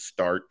 Neil could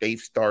start. They've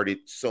started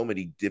so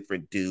many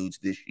different dudes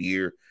this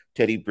year.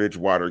 Teddy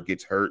Bridgewater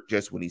gets hurt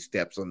just when he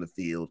steps on the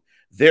field.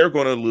 They're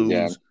going to lose.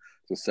 Yeah, it's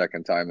the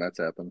second time that's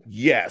happened.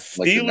 Yes.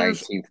 Like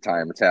Steelers, the 19th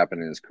time it's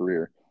happened in his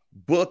career.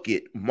 Book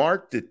it.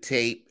 Mark the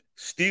tape.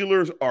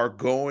 Steelers are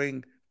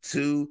going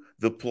to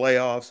the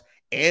playoffs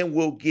and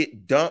will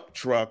get dump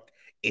trucked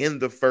in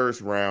the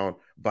first round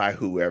by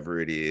whoever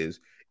it is.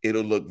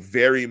 It'll look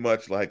very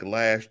much like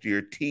last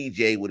year.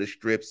 TJ with a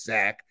strip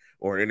sack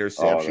or an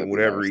interception,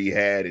 whatever he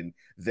had, and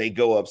they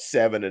go up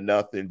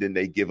 7-0, then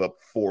they give up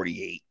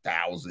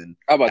 48,000.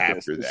 How about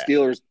this?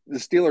 The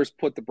Steelers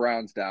put the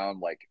Browns down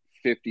like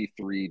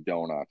 53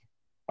 donut.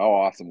 How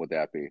awesome would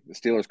that be? The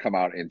Steelers come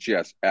out and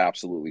just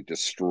absolutely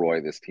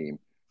destroy this team.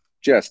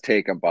 Just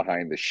take them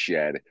behind the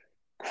shed,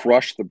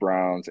 crush the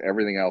Browns.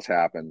 Everything else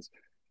happens.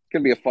 It's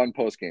going to be a fun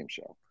post-game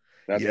show.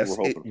 That's what we're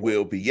hoping for.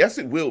 Will be. Yes,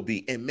 it will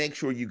be. And make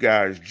sure you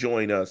guys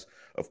join us,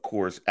 of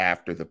course,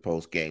 after the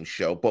post-game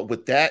show. But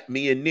with that,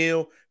 me and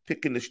Neil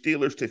picking the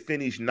Steelers to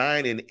finish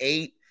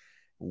 9-8.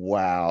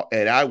 Wow.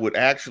 And I would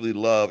actually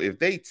love if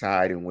they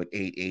tied and went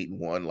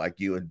 8-1 like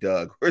you and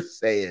Doug were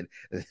saying.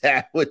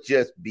 That would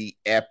just be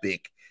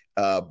epic.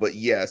 But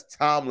yes,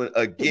 Tomlin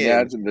again.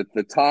 Imagine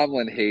the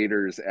Tomlin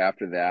haters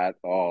after that.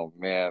 Oh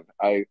man,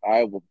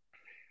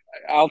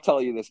 I'll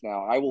tell you this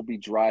now. I will be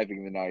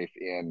driving the knife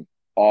in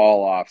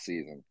all off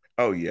season.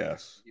 Oh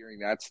yes, hearing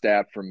that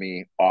stat from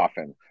me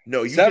often.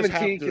 No, you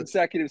 17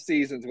 consecutive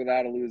seasons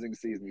without a losing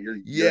season.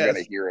 You're going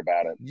to hear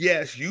about it.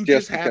 Yes, you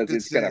just have because to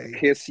it's going to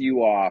piss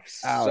you off.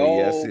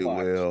 Yes, it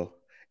will.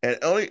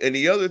 And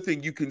the other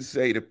thing you can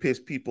say to piss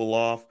people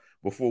off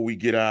before we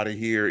get out of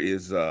here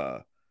is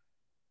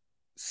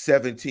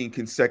 17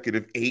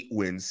 consecutive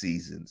 8-win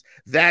seasons.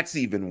 That's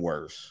even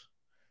worse.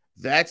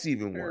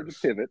 To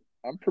pivot.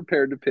 I'm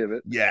prepared to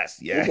pivot. Yes.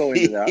 We'll go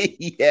into that.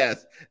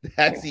 Yes,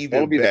 that's even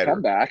that'll be better. The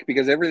comeback,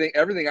 because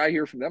everything I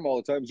hear from them all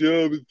the time is,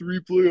 yeah, but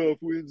 3 playoff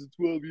wins in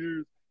 12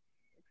 years.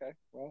 Okay,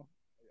 well,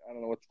 I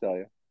don't know what to tell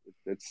you.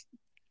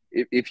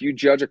 If you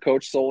judge a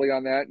coach solely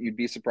on that, you'd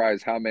be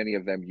surprised how many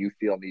of them you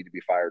feel need to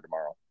be fired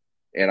tomorrow.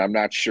 And I'm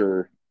not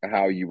sure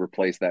how you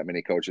replace that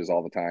many coaches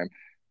all the time,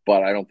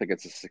 but I don't think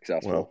it's a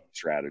successful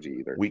strategy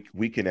either.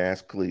 We can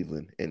ask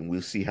Cleveland, and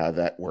we'll see how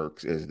that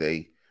works as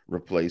they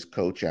replace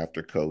coach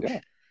after coach.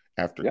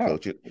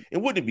 Coach. It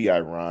wouldn't be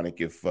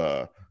ironic if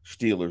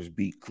Steelers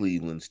beat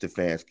Cleveland,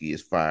 Stefanski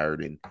is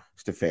fired, and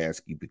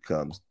Stefanski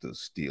becomes the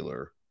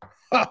Steeler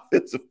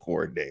offensive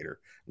coordinator.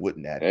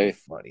 Wouldn't that be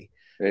funny?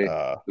 Hey,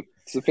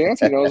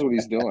 Stefanski knows what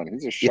he's doing.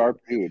 He's a sharp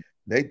dude.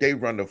 They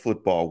run the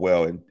football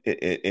well,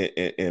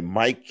 and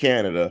Mike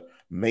Canada,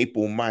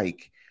 Maple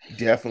Mike,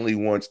 definitely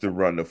wants to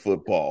run the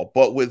football.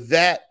 But with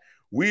that,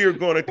 we are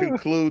going to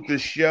conclude the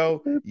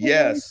show.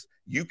 Yes,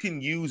 you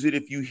can use it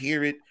if you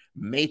hear it.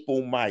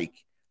 Maple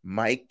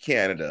Mike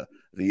Canada,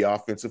 the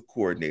offensive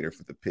coordinator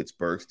for the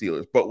Pittsburgh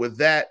Steelers. But with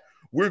that,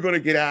 we're going to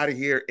get out of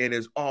here. And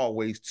as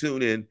always,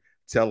 tune in,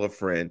 tell a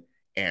friend,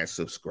 and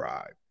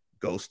subscribe.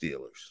 Go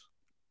Steelers.